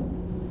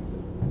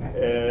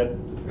 and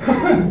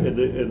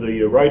in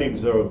the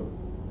writings of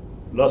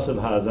Nasan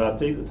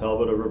Hazati, the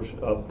Talmud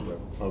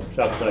of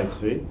Shabsai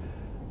Tzvi,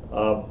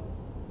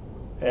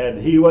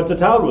 and he went to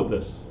town with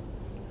this,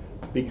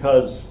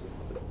 because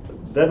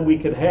then we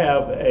could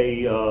have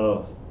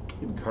a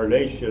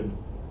incarnation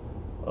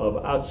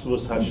of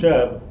Atzvus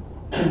Hashem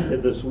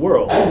in this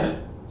world.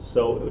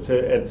 So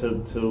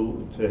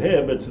to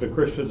him and to the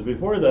Christians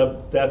before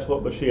them, that's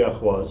what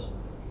Mashiach was.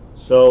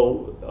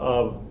 So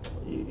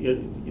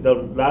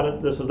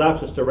this is not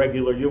just a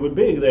regular human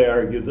being. They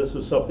argued this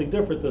is something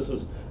different. This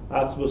is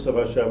Atzvus of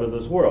Hashem in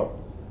this world.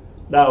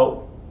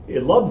 Now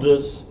in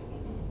Lumdus,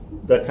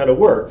 that kind of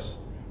works.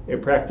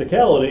 In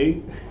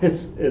practicality,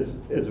 it's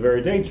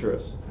very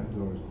dangerous.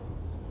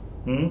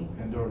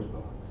 Pandora's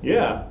box.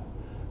 Yeah.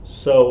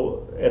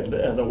 So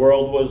and the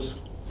world was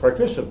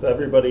partitioned.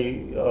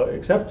 Everybody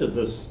accepted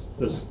this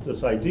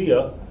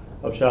idea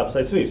of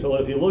Shabsai Tzvi. So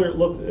if you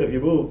if you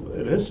move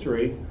in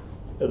history,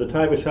 at the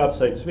time of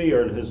Shabsai Tzvi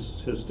or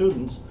his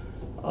students,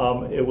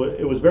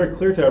 it was very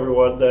clear to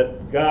everyone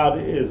that God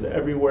is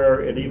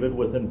everywhere and even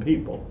within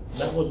people.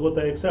 That was what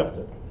they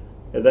accepted.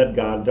 And then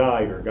God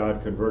died, or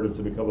God converted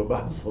to become a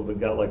Muslim and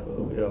got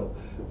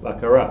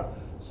Bakara.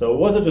 So it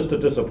wasn't just a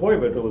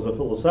disappointment, it was a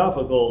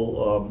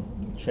philosophical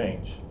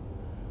change.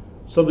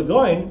 So the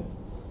Goin,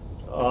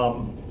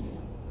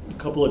 a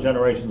couple of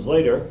generations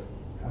later,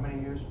 How many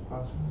years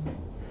approximately?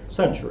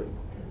 century.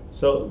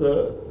 So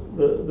the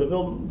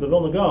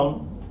Vilna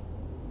Gaon,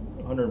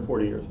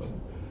 140 years.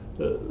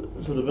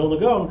 So the Vilna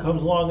Gaon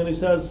comes along and he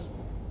says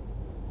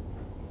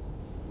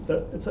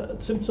that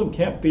Tzimtzum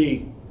can't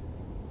be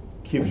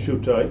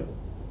Kivshutai.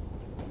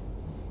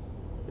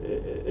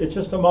 It's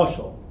just a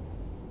mashal.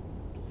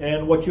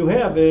 And what you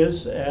have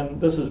is, and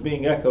this is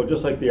being echoed,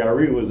 just like the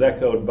Ari was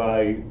echoed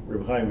by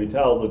Reb Chaim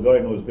Vital, the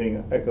Goin was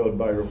being echoed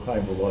by Reb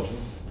Chaim Volozhin.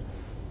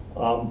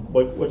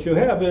 But what you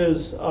have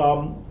is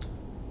the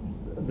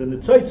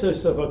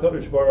Nitzaitzis of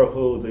HaKadosh Baruch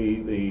Hu,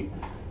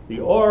 the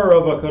aura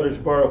of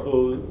HaKadosh Baruch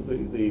Hu,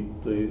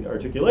 the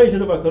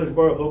articulation of HaKadosh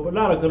Baruch Hu, but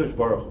not HaKadosh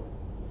Baruch Hu.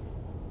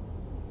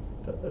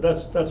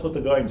 That's what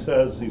the Goin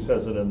says. He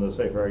says it in the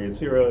Sefer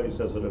Yetzirah. He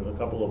says it in a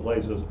couple of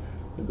places.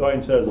 The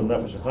Goin says in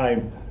Nefesh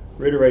Hachaim,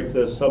 reiterates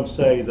this. Some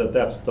say that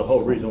that's the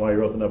whole reason why he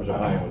wrote the Nefesh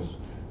Hachaim, was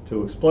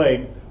to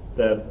explain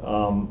that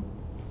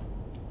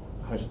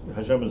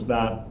Hashem is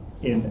not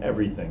in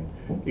everything.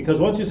 Because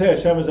once you say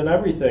Hashem is in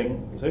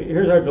everything, so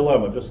here's our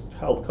dilemma, just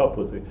held cup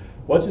with you.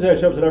 Once you say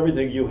Hashem is in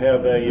everything, you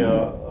have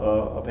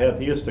a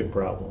pantheistic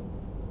problem.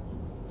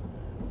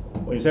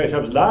 When you say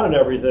Hashem's not in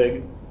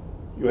everything,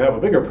 you have a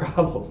bigger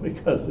problem,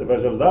 because if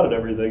Hashem's not in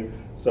everything,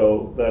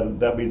 so then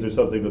that means there's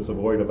something that's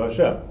void of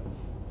Hashem.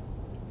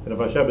 And if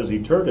Hashem is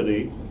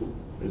eternity,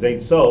 is Ein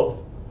Sof,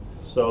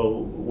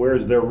 so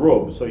where's their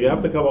room? So you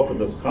have to come up with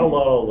this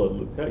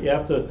halal, and you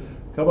have to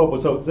come up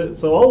with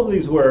so all of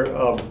these were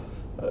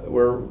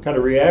kind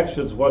of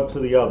reactions one to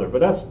the other.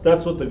 But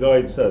that's what the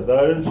guide says. Now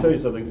I didn't show you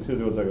something. Excuse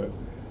me one second.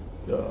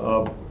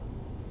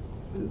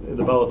 In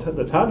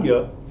the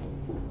Tanya,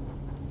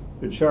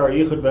 in Shara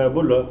Yichud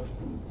Ve'Amula,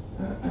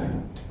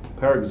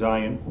 Parak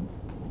Zion,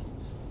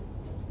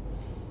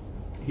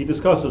 he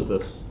discusses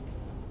this.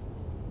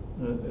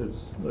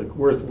 It's like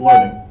worth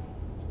learning.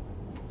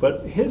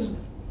 But his,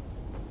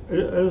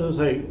 as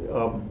I say,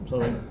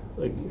 something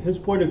like his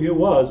point of view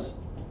was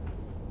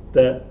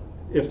that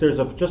if there's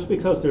just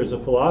because there's a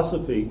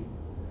philosophy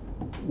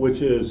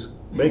which is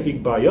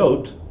making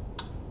bayot,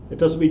 it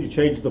doesn't mean you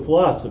change the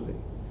philosophy,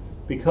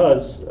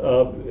 because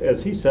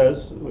as he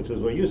says, which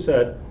is what you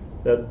said,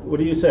 that what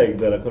are you saying,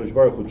 that HaKadosh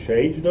Baruch Hu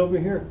changed over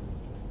here?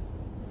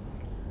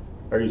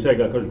 Are you saying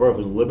that HaKadosh Baruch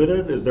Hu is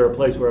limited? Is there a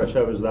place where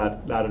Hashem is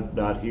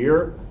not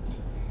here?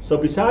 So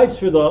besides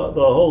for the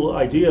whole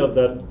idea of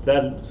that,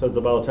 then says the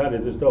Baal Tanya,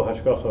 there's no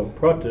hashgacha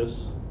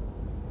pratis,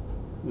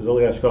 there's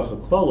only hashgacha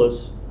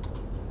klalis,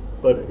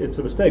 but it's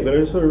a mistake. But I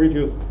just want to read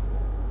you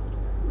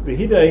the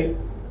Hidei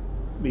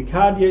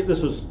Mikanye.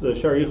 This was the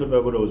Shari Yichud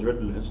Ve'Amuna was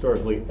written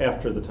historically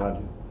after the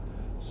Tanya.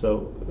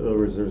 So in other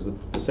words, there's the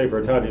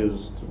Sefer Tanya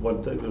is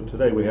one thing.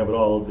 Today we have it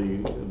all, the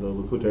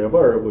Likutei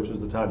Habber, which is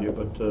the Tanya,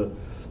 but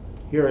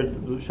here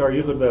in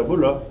Shari Yichud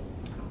Ve'Amuna,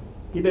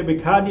 Hidei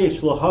Mikanye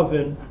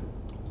Shlohavin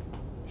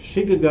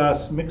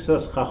Shigagas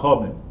Mixas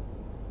Chachamim.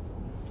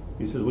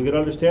 He says we can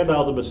understand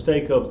now the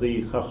mistake of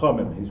the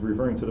Chachamim. He's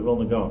referring to the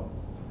Vilna Gaon.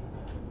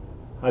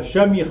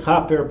 Hashem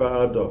Yechaper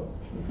Ba'adam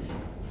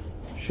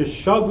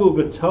Shishagu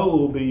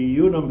V'Tohu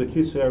B'Yunam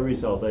B'Kisei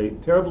Arizal. They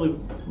terribly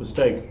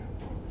mistake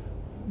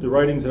the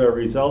writings of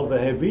Arizal.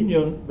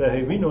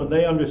 V'Hevinu, and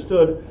they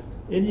understood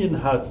Inyan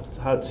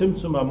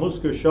HaTzimtum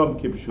Amusker Sham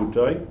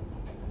Kipshutai.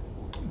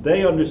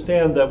 They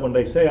understand that when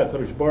they say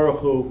HaKadosh Baruch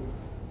Hu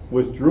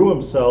withdrew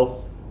himself,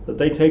 that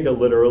they take it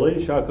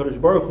literally. HaKadosh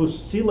Baruch Hu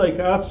Silek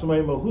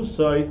Atzmei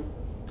Mahusai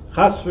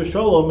Chas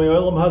V'Sholom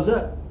Me'olam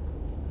Hazeh.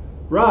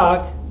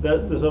 Rak,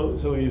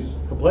 so he's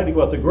complaining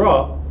about the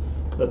Gra,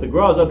 that the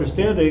Gra is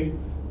understanding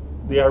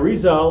the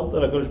Arizal,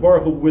 that HaKadosh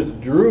Baruch Hu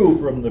withdrew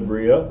from the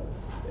Bria,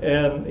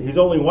 and he's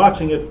only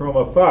watching it from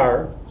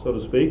afar, so to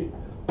speak.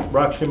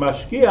 Rak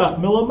shemashkiach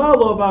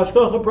milamalo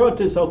ba'ashkacha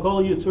pratis al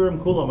kol yitzurim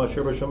kulam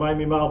asher b'shamayim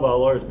mimal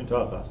v'al aretz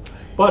mitachas.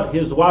 But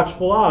his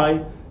watchful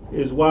eye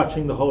is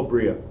watching the whole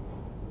Bria.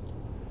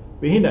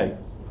 V'hinei,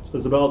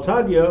 says the Baal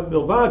Tanya,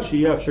 milvad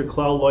she'yafsher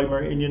klal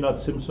loimer inyan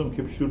tzimtum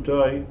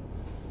kipshutai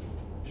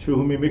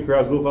shuhu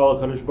mimikra aguf al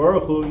HaKadosh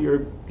Baruch Hu.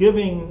 You're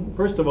giving,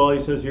 first of all,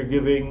 he says you're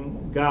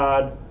giving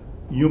God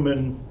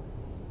human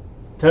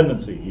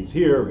tendency. He's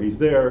here, he's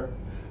there.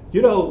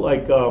 You know,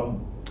 like,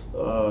 Uncle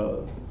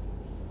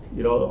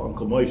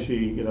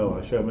Moshe,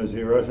 Hashem is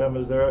here, Hashem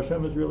is there,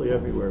 Hashem is really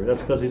everywhere.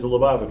 That's because he's a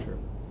Lubavitcher.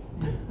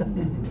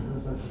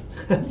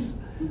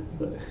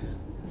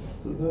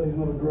 No, he's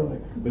not a Gronik.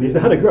 But he's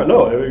not a Gronik.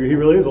 No, I mean, he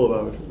really is a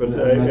Lubavitcher. But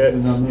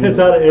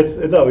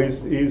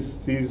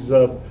he's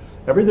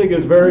everything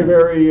is very,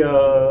 very,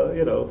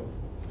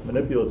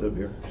 manipulative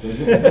here.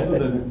 It's also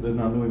the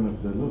Nanuim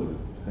of the Lulav,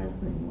 it's the same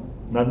thing.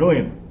 No?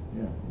 Nanuim.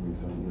 Yeah,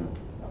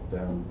 up,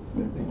 down, it's the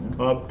same thing.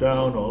 No? Up,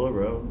 down, all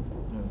around.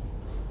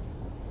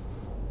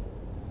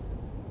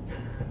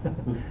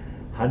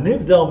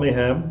 Hanivdal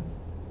mehem.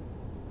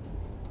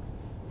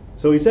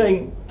 So he's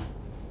saying,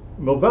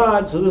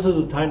 Milvad, so this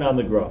is a time on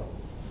the Gra.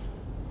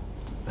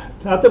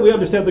 Not that we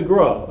understand the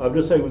Gra. I'm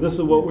just saying this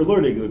is what we're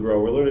learning the Gra.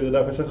 We're learning the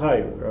Nefesh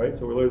Hachaim, right?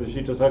 So we're learning the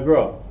Shitas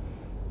HaGra.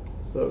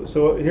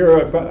 So here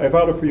I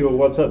found it for you in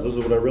one sense. This is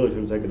what I really should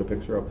have taken a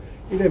picture of.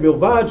 The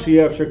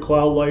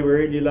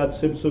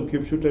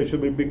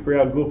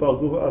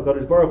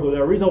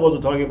Arizal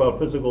wasn't talking about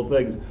physical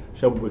things.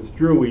 Hashem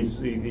withdrew.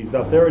 He's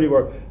not there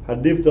anymore.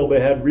 Not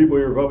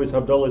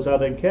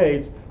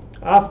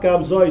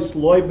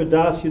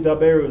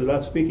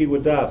speaking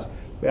with das.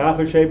 They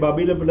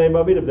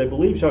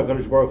believe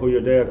Shakadosh Baruch Hu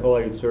Yodea Kol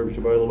Yitzur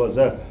Sh'Bayil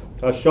Vazeh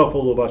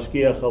Hashafel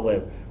Uvashkiach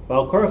Alev.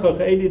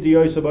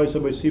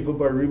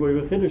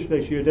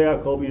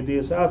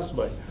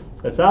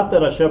 It's not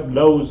that Hashem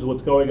knows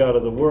what's going on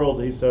in the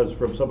world, he says,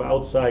 from some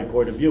outside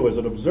point of view. As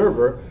an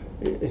observer,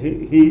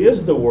 he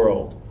is the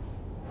world.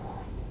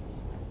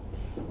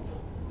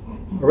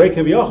 That's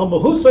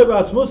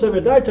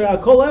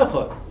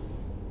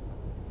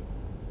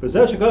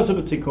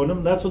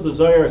what the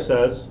Zohar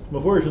says.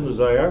 Mevorsh the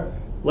Zohar.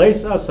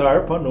 Leis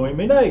asar panui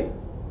minei.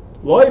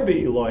 Loi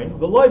be'iloin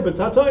v'loi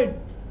b'tatoin.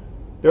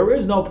 There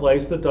is no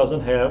place that doesn't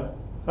have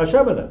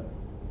Hashem in it.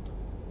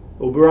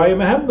 Uberayim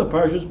mehem, the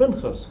Parshas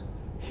Pinchas.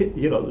 The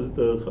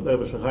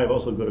Nefesh Hachaim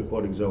also good at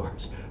quoting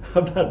Zohars.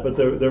 I'm not, but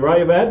the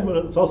Raya mehem, but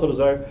it's also the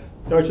Zohar.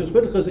 Parshas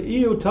Pinchas,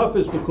 iu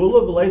toughest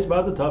bekula v'leis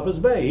ma the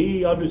toughest bay.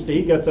 He understands,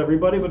 he gets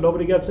everybody, but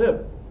nobody gets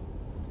him.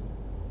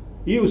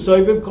 Iu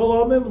soiviv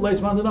kol amim,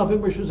 leis man denafik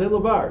b'shusei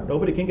levar.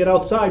 Nobody can get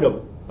outside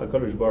of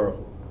HaKadosh Baruch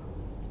Hu.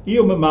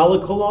 Iu memale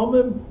kol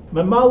amim,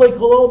 memale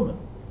kol amim.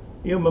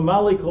 Iu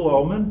memale kol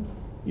amim,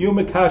 iu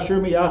mekasher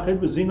miyachid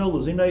v'zina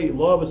l'zina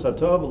ilah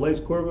v'satav v'leis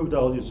korvu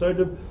v'dal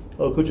yisoidim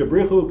el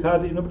kuchabrichu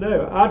kad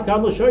inabdeo. Ad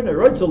kan l'shoyne,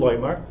 right to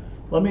loymar.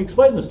 Let me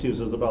explain this to you,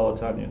 says the Baal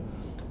HaTanya.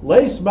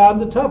 Leis man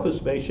the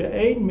toughest beisha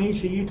ein mi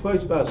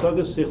sheyitvois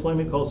ba'asagas sichlem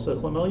mikol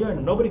sichlem el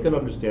yoyin. Nobody can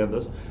understand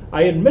this.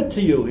 I admit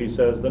to you, he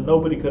says, that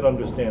nobody could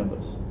understand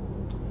this.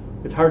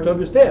 It's hard to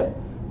understand.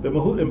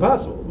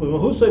 Impossible.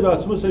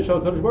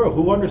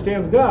 Who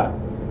understands God?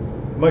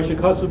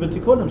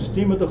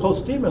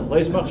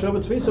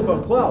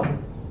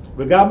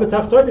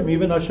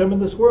 Even Hashem in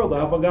this world.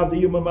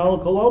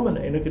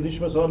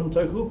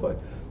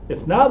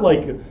 It's not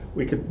like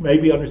we could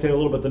maybe understand a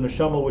little bit the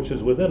neshama which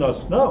is within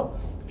us. No.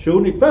 We can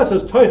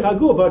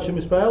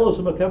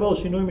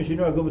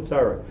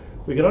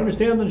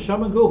understand the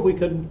neshama guf. We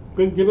can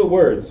give it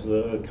words,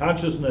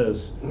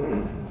 consciousness,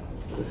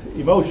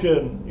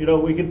 emotion.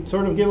 We can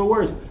sort of give it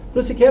words.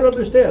 This you can't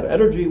understand.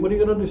 Energy. What are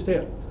you going to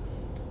understand?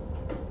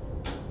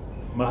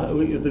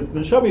 The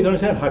neshama you can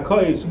understand.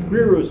 Hakois,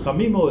 krirus,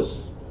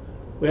 chamimos.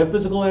 We have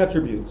physical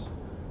attributes.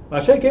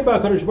 Your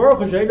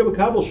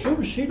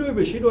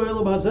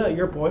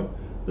point,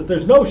 that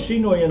there's no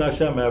shinoi in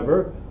Hashem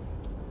ever.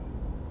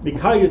 Right?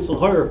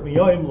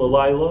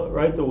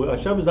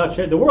 Hashem is not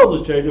changing. The world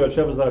is changing.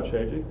 Hashem is not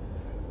changing.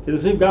 So you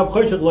said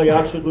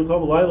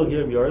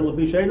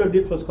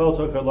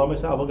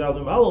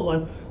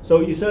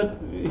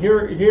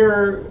here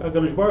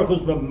HaKadosh Baruch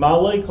Hu's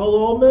memale kol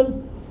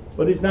omen,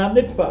 but he's not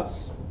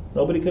nitfas.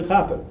 Nobody can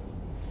happen.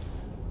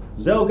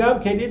 Anyways,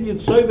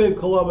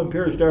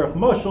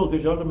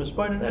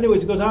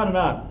 it goes on and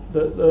on.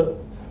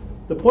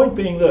 The point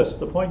being this.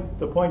 The point.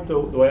 The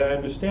way I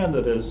understand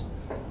it is,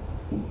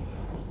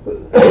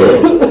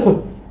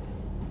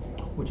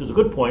 which is a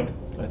good point,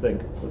 I think,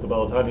 that the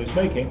Baal HaTanya is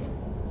making.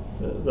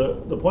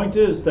 The point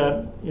is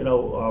that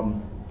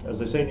as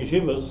they say in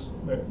yeshivas,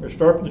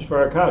 "Mishtarp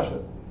nishvar kasha."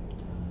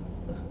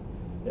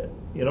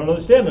 You don't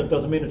understand it.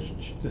 Doesn't mean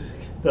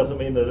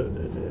that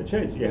it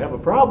changed. You have a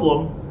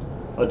problem,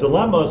 a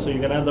dilemma, so you're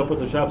going to end up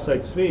with a Shapsai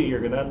Tzvi. You're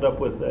going to end up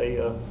with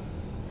a.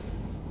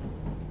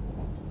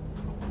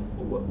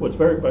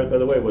 By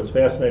the way, what's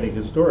fascinating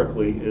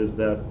historically is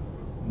that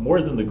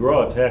more than the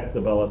Gra attacked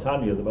the Baal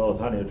HaTanya, the Baal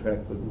HaTanya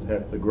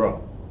attacked the Gra.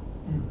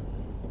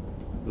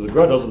 Because the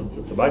Gra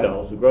doesn't, to my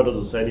knowledge, the Gra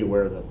doesn't say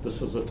anywhere that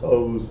this is a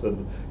toes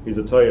and he's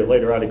a toy.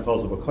 Later on, he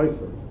calls him a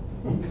kaifer,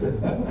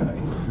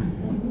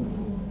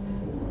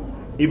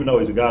 even though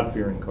he's a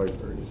God-fearing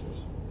kaifer. He says,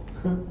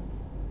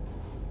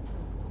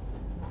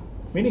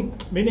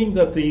 meaning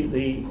that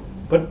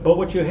but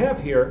what you have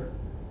here,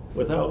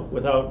 without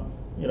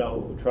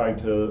trying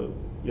to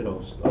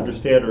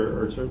understand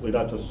or certainly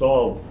not to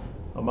solve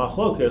a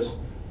machlokas,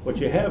 what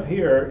you have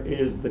here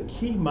is the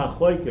key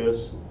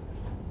machlokas,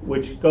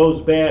 which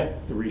goes back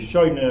the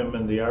Rishonim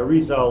and the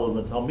Arizal and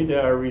the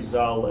Talmidei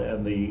Arizal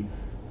and the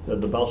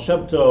Baal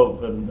Shem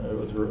Tov and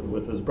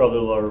with his brother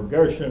Rav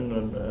Gershon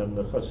and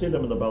the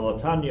Hasidim and the Baal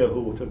HaTanya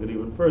who took it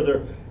even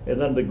further, and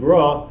then the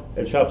Gra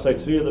and Shapsai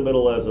Tzvi in the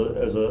middle as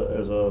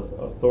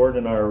a thorn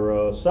in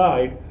our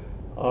side,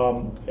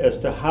 as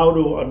to how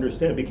to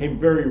understand. It became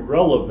very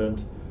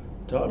relevant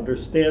to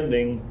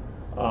understanding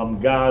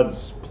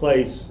God's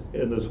place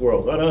in this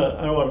world. I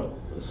don't want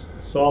to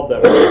solve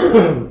that,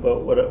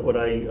 but what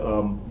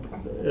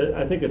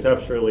I think it's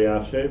absolutely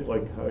afshav,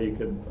 like how you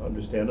can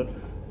understand it.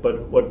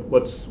 But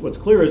what's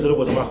clear is that it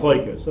was a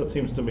machlokes. That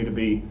seems to me to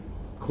be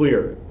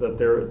clear that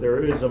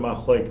there is a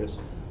machlokes.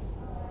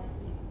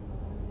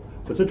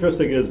 What's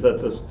interesting is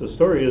that the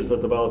story is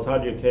that the Baal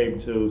HaTanya came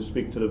to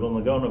speak to the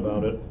Vilna Gaon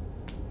about it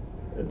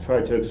and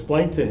tried to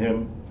explain to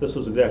him. This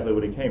was exactly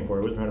what he came for.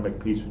 He was trying to make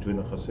peace between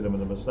the Hasidim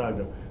and the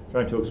Masnagdim,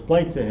 trying to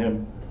explain to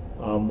him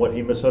what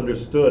he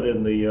misunderstood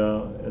in the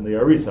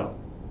Arizal.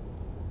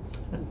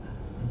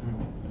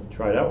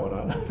 Try that one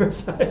on for a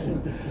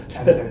second.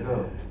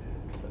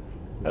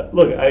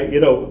 Look,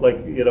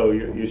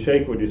 you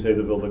shake when you say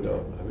the Vilna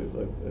Gaon. I mean,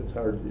 it's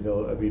hard.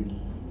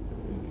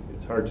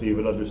 It's hard to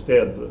even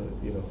understand.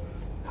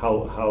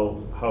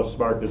 How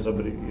smart is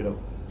somebody?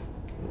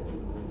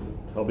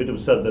 Talmidim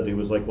said that he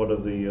was like one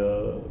of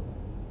the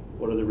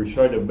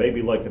Rishonim,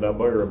 maybe like an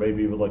Amor, or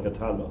maybe even like a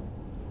Tana.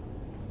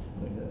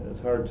 It's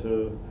hard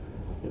to,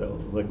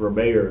 like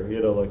Rameir,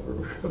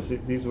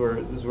 these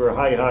were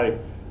high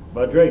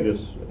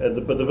madrigas,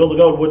 but the Vilna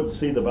Gaon wouldn't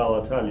see the Baal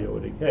HaTanya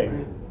when he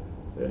came.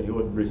 He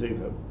wouldn't receive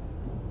him.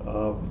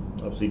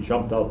 Obviously, he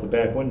jumped out the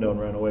back window and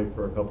ran away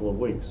for a couple of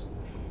weeks.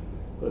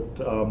 But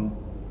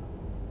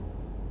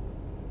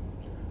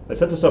I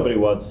said to somebody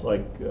once,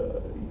 that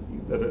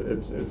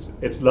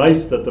it's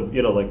nice that the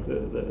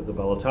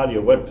Baal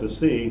HaTanya went to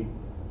see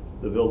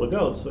the Vilna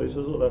Gaon. So he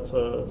says, "Oh, that's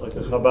like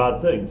a Chabad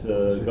thing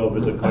to go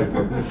visit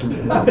Kaifer."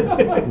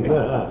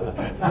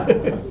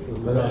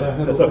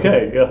 It's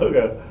okay.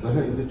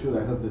 Is it true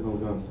that I heard the Vilna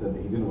Gaon said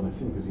that he didn't want to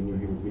see him because he knew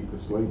he would be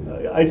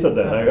persuaded? I said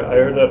that. I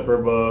heard that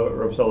from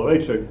Rav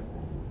Soloveitchik,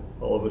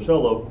 Olav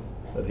Shalom,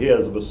 that he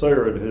has a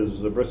Besaira,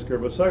 his brisker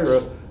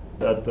Besaira,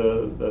 that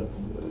the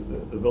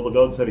Vilna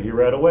Gaon said he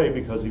ran away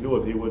because he knew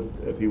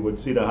if he would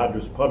see the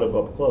Hadras Panav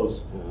up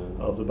close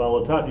of the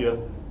Balatanya,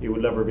 he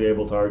would never be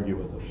able to argue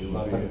with him. He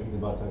would be,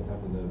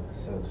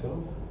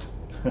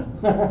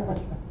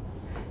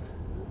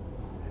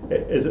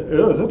 it's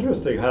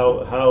interesting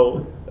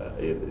how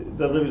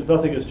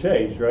nothing has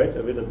changed, right?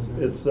 I mean,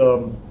 it's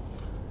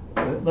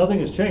nothing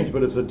has changed,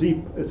 but it's a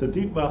deep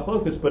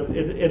machlokus. But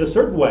in a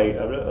certain way,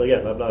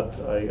 again,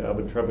 I'm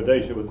in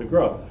trepidation with the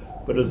Gra,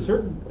 but in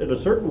a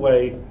certain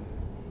way,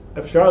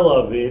 Efshar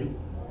Lavin,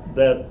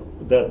 that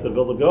the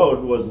Vilna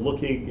Gaon was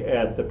looking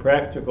at the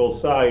practical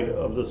side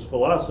of this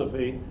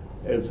philosophy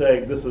and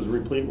saying this is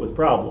replete with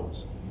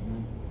problems,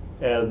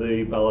 and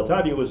the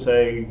Balatanya was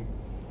saying,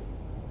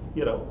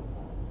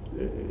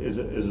 is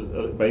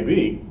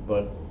maybe,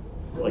 but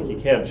like you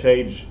can't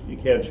change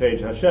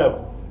Hashem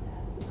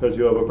because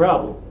you have a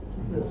problem.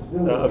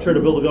 I'm sure the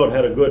Vilna Gaon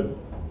had a good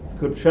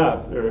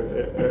shot or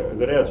a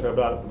good answer.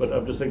 But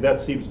I'm just saying that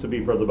seems to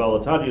be from the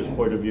Balatanya's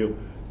point of view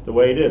the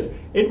way it is.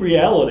 In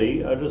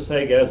reality, I'm just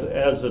saying as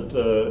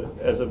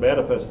it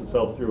manifests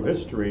itself through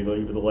history,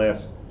 even the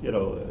last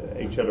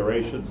 8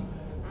 generations,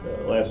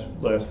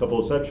 last couple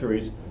of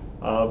centuries,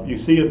 you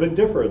see a big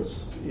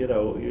difference.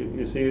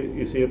 You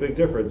see a big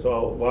difference.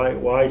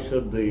 Why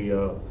should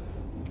the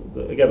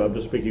again, I'm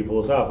just speaking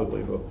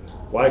philosophically, but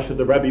why should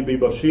the Rabbi be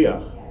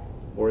Mashiach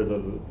or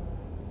the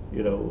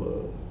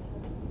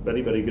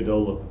many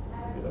Gedolim,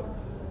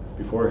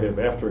 before him,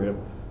 after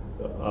him?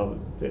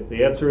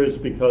 The answer is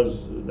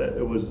because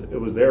it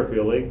was their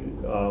feeling,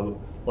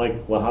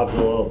 like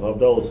Lahavdol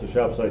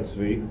Shabsai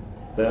Tzvi,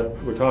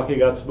 that we're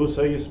talking about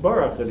Smusa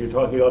Yisbarach, and you're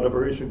talking on a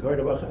Berishin Kohen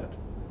Bachet.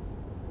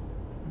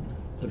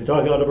 So if you're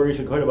talking on a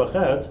Berishin Kohen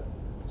Bachet,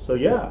 so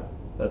yeah,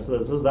 this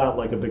is not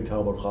like a big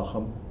Talmud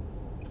Chacham.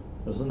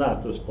 This is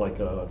not just like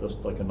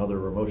another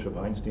Ramosha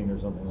Feinstein or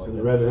something like that.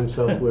 So the Rebbe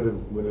himself would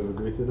have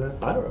agreed to that?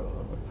 I don't know.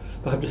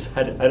 I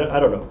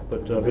don't know.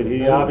 But I mean,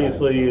 he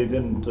obviously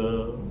didn't.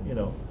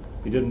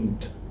 He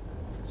didn't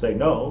say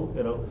no.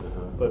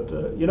 But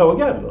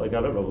again, like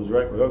I don't know who's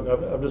right.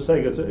 I'm just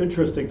saying it's an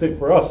interesting thing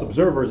for us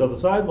observers on the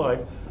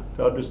sideline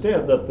to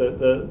understand that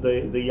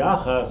the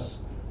yachas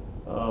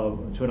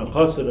between a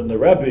chassid and the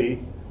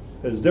Rebbe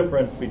is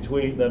different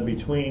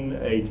between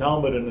a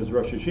Talmud and his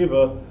Rosh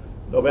Yeshiva.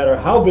 No matter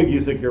how big you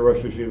think your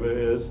Rosh Yeshiva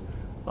is,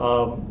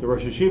 the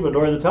Rosh Yeshiva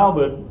nor the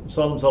Talmud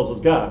saw themselves as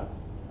God.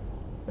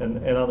 And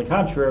on the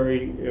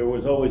contrary, it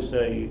was always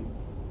say,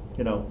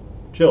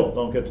 chill,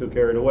 don't get too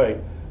carried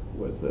away.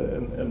 With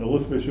in the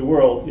Litvish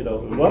world, there's a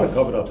lot of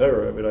Kavanah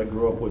Torah. I mean, I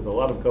grew up with a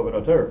lot of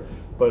Kavanah Torah,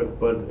 but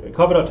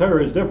Kavanah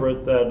Torah is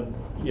different than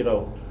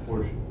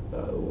Worship.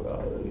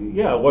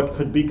 What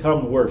could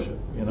become worship.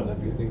 Do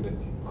you think that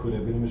could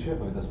have been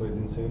Mashiach? That's why he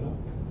didn't say no.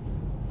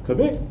 Could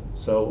be.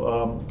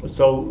 So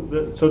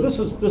this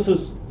is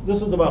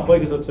the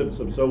machlokes at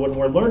Tzimtum. So when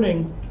we're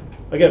learning,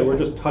 again, we're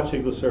just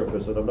touching the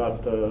surface, and I'm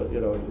not,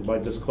 my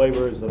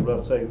disclaimers. I'm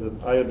not saying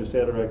that I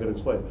understand or I can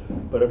explain,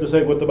 but I'm just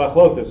saying what the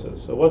machlokes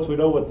is. So once we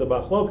know what the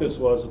machlokes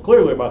was,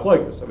 clearly a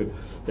machlokes. I mean,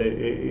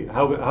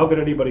 how could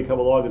anybody come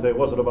along and say it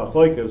wasn't a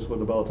machlokes when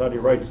the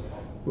Balatanya writes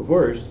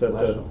before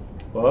that?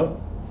 What?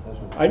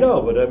 I know,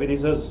 but I mean, he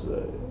says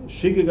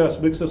shigagas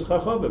mixes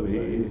chachamim.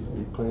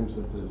 He claims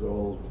that there's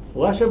all.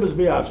 Lashem is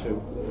biyashu.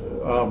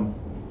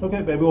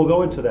 Okay, maybe we'll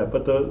go into that,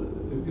 but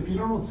If you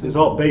don't know it's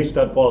all based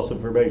on false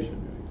information.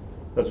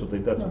 That's what they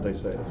say. That's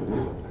what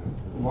he said.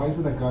 why is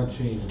it that God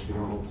changed if you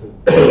don't know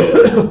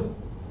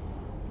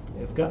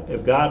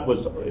If God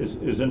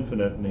is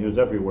infinite and He was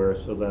everywhere,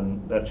 so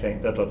then that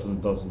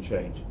doesn't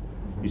change.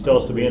 He still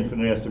has to be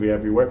infinite. He has to be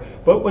everywhere.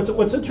 But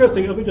what's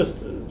interesting? Let me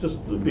just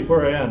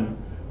before I end,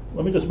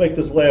 let me just make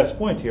this last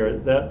point here.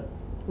 That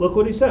look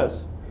what he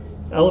says.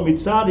 Elam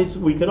mitzad,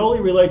 we can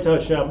only relate to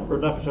Hashem or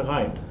Nefesh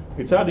Hachaim.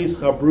 Mitzad is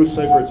chabru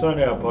sefer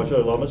tzanei ha'pasha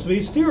lamas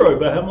v'istiroi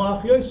behem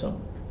la'achyosam.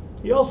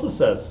 He also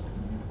says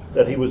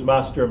that he was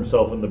master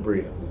himself in the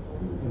Bria.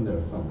 He's in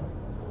there somewhere.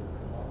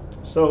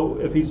 So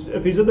if he's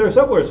in there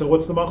somewhere, so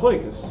what's the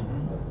machlokes?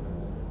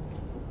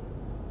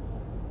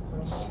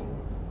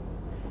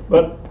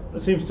 But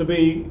it seems to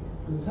be.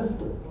 It's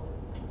Hester.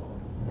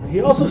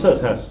 He also says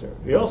Hester.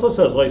 He also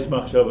says Leis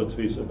Machshava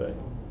Tzvisa Bey.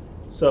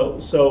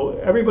 So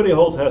everybody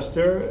holds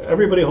Hester.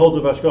 Everybody holds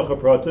a Hashgacha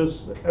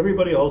Pratis.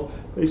 Everybody holds.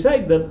 But he's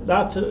saying that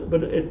not to.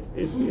 But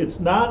it's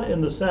not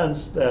in the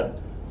sense that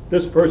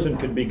this person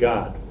can be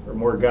God or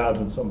more God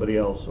than somebody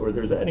else, or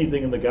there's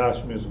anything in the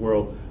Gashmi's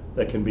world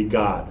that can be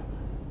God.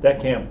 That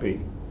can't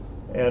be.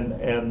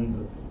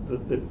 And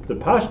the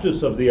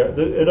pashtus of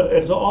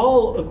it's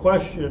all a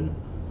question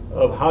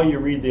of how you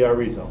read the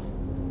Arizal,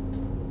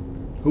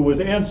 who was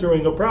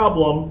answering a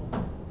problem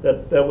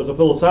that was a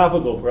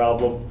philosophical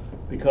problem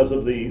because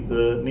of the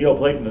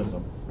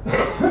Neoplatonism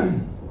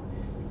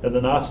and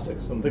the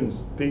Gnostics and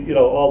things,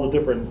 all the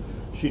different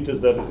shittas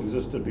that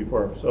existed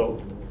before him.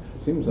 So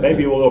Seems like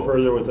maybe we'll go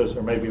further with this,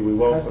 or maybe we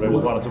won't. But I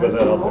just wanted to put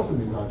that Hester out also there.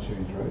 did not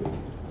change, right?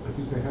 If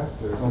you say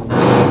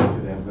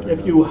Hester,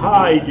 If you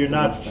hide, you're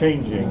not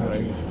changing.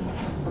 Right?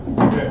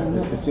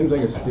 It seems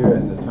like a steer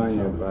in the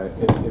Tanya, by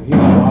if he's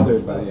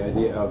bothered by the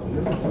idea of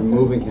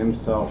removing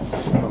himself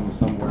from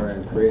somewhere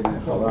and creating a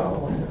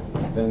halal,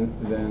 then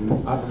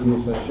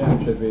Atzmus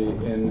Hashem should be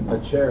in a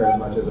chair as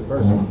much as a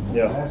person.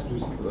 Yeah.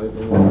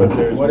 But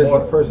there's what is more-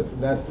 the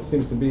person? That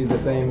seems to be the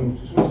same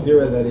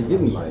steer that he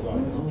didn't like.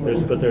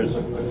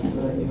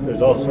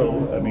 There's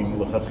also, I mean,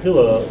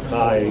 l'chatchila,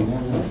 chai,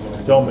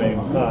 domein,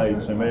 chai,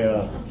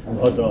 tzemeach,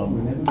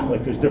 adam,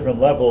 like there's different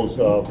levels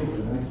of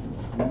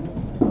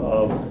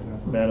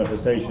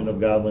manifestation of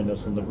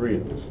godliness in the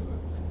Bria.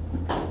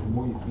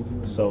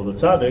 So the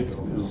tzaddik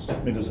is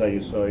midas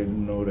hayisod,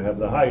 in order to have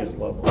the highest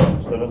level.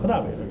 So the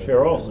chanavi, the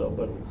chair also,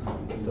 but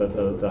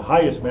the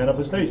highest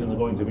manifestation is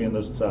going to be in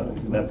this tzaddik,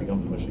 and that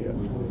becomes Mashiach.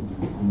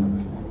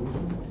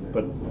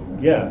 But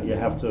yeah, you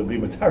have to be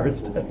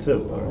mataritz that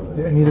too.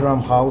 Did any of the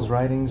Ramchal's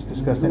writings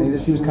discuss any of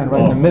this? He was kind of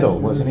right in the middle,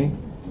 wasn't he?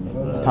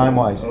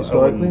 Time-wise,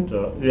 historically?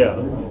 Yeah,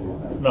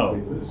 no,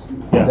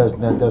 yeah,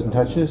 That doesn't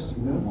touch this?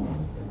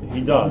 he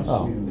does.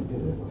 Oh,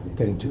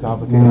 getting too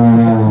complicated?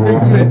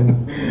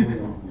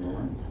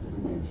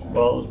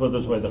 Well, let's put it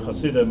this way: the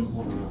Hasidim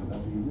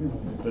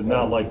did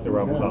not like the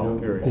Ramchal.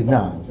 Period. Did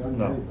not?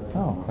 No.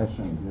 Oh,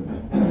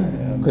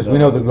 because we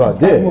know the God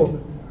did,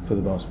 for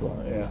the most part.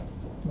 Yeah.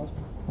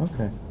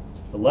 Okay,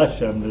 The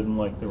Leshem didn't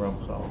like the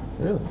Ramchal.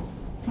 really?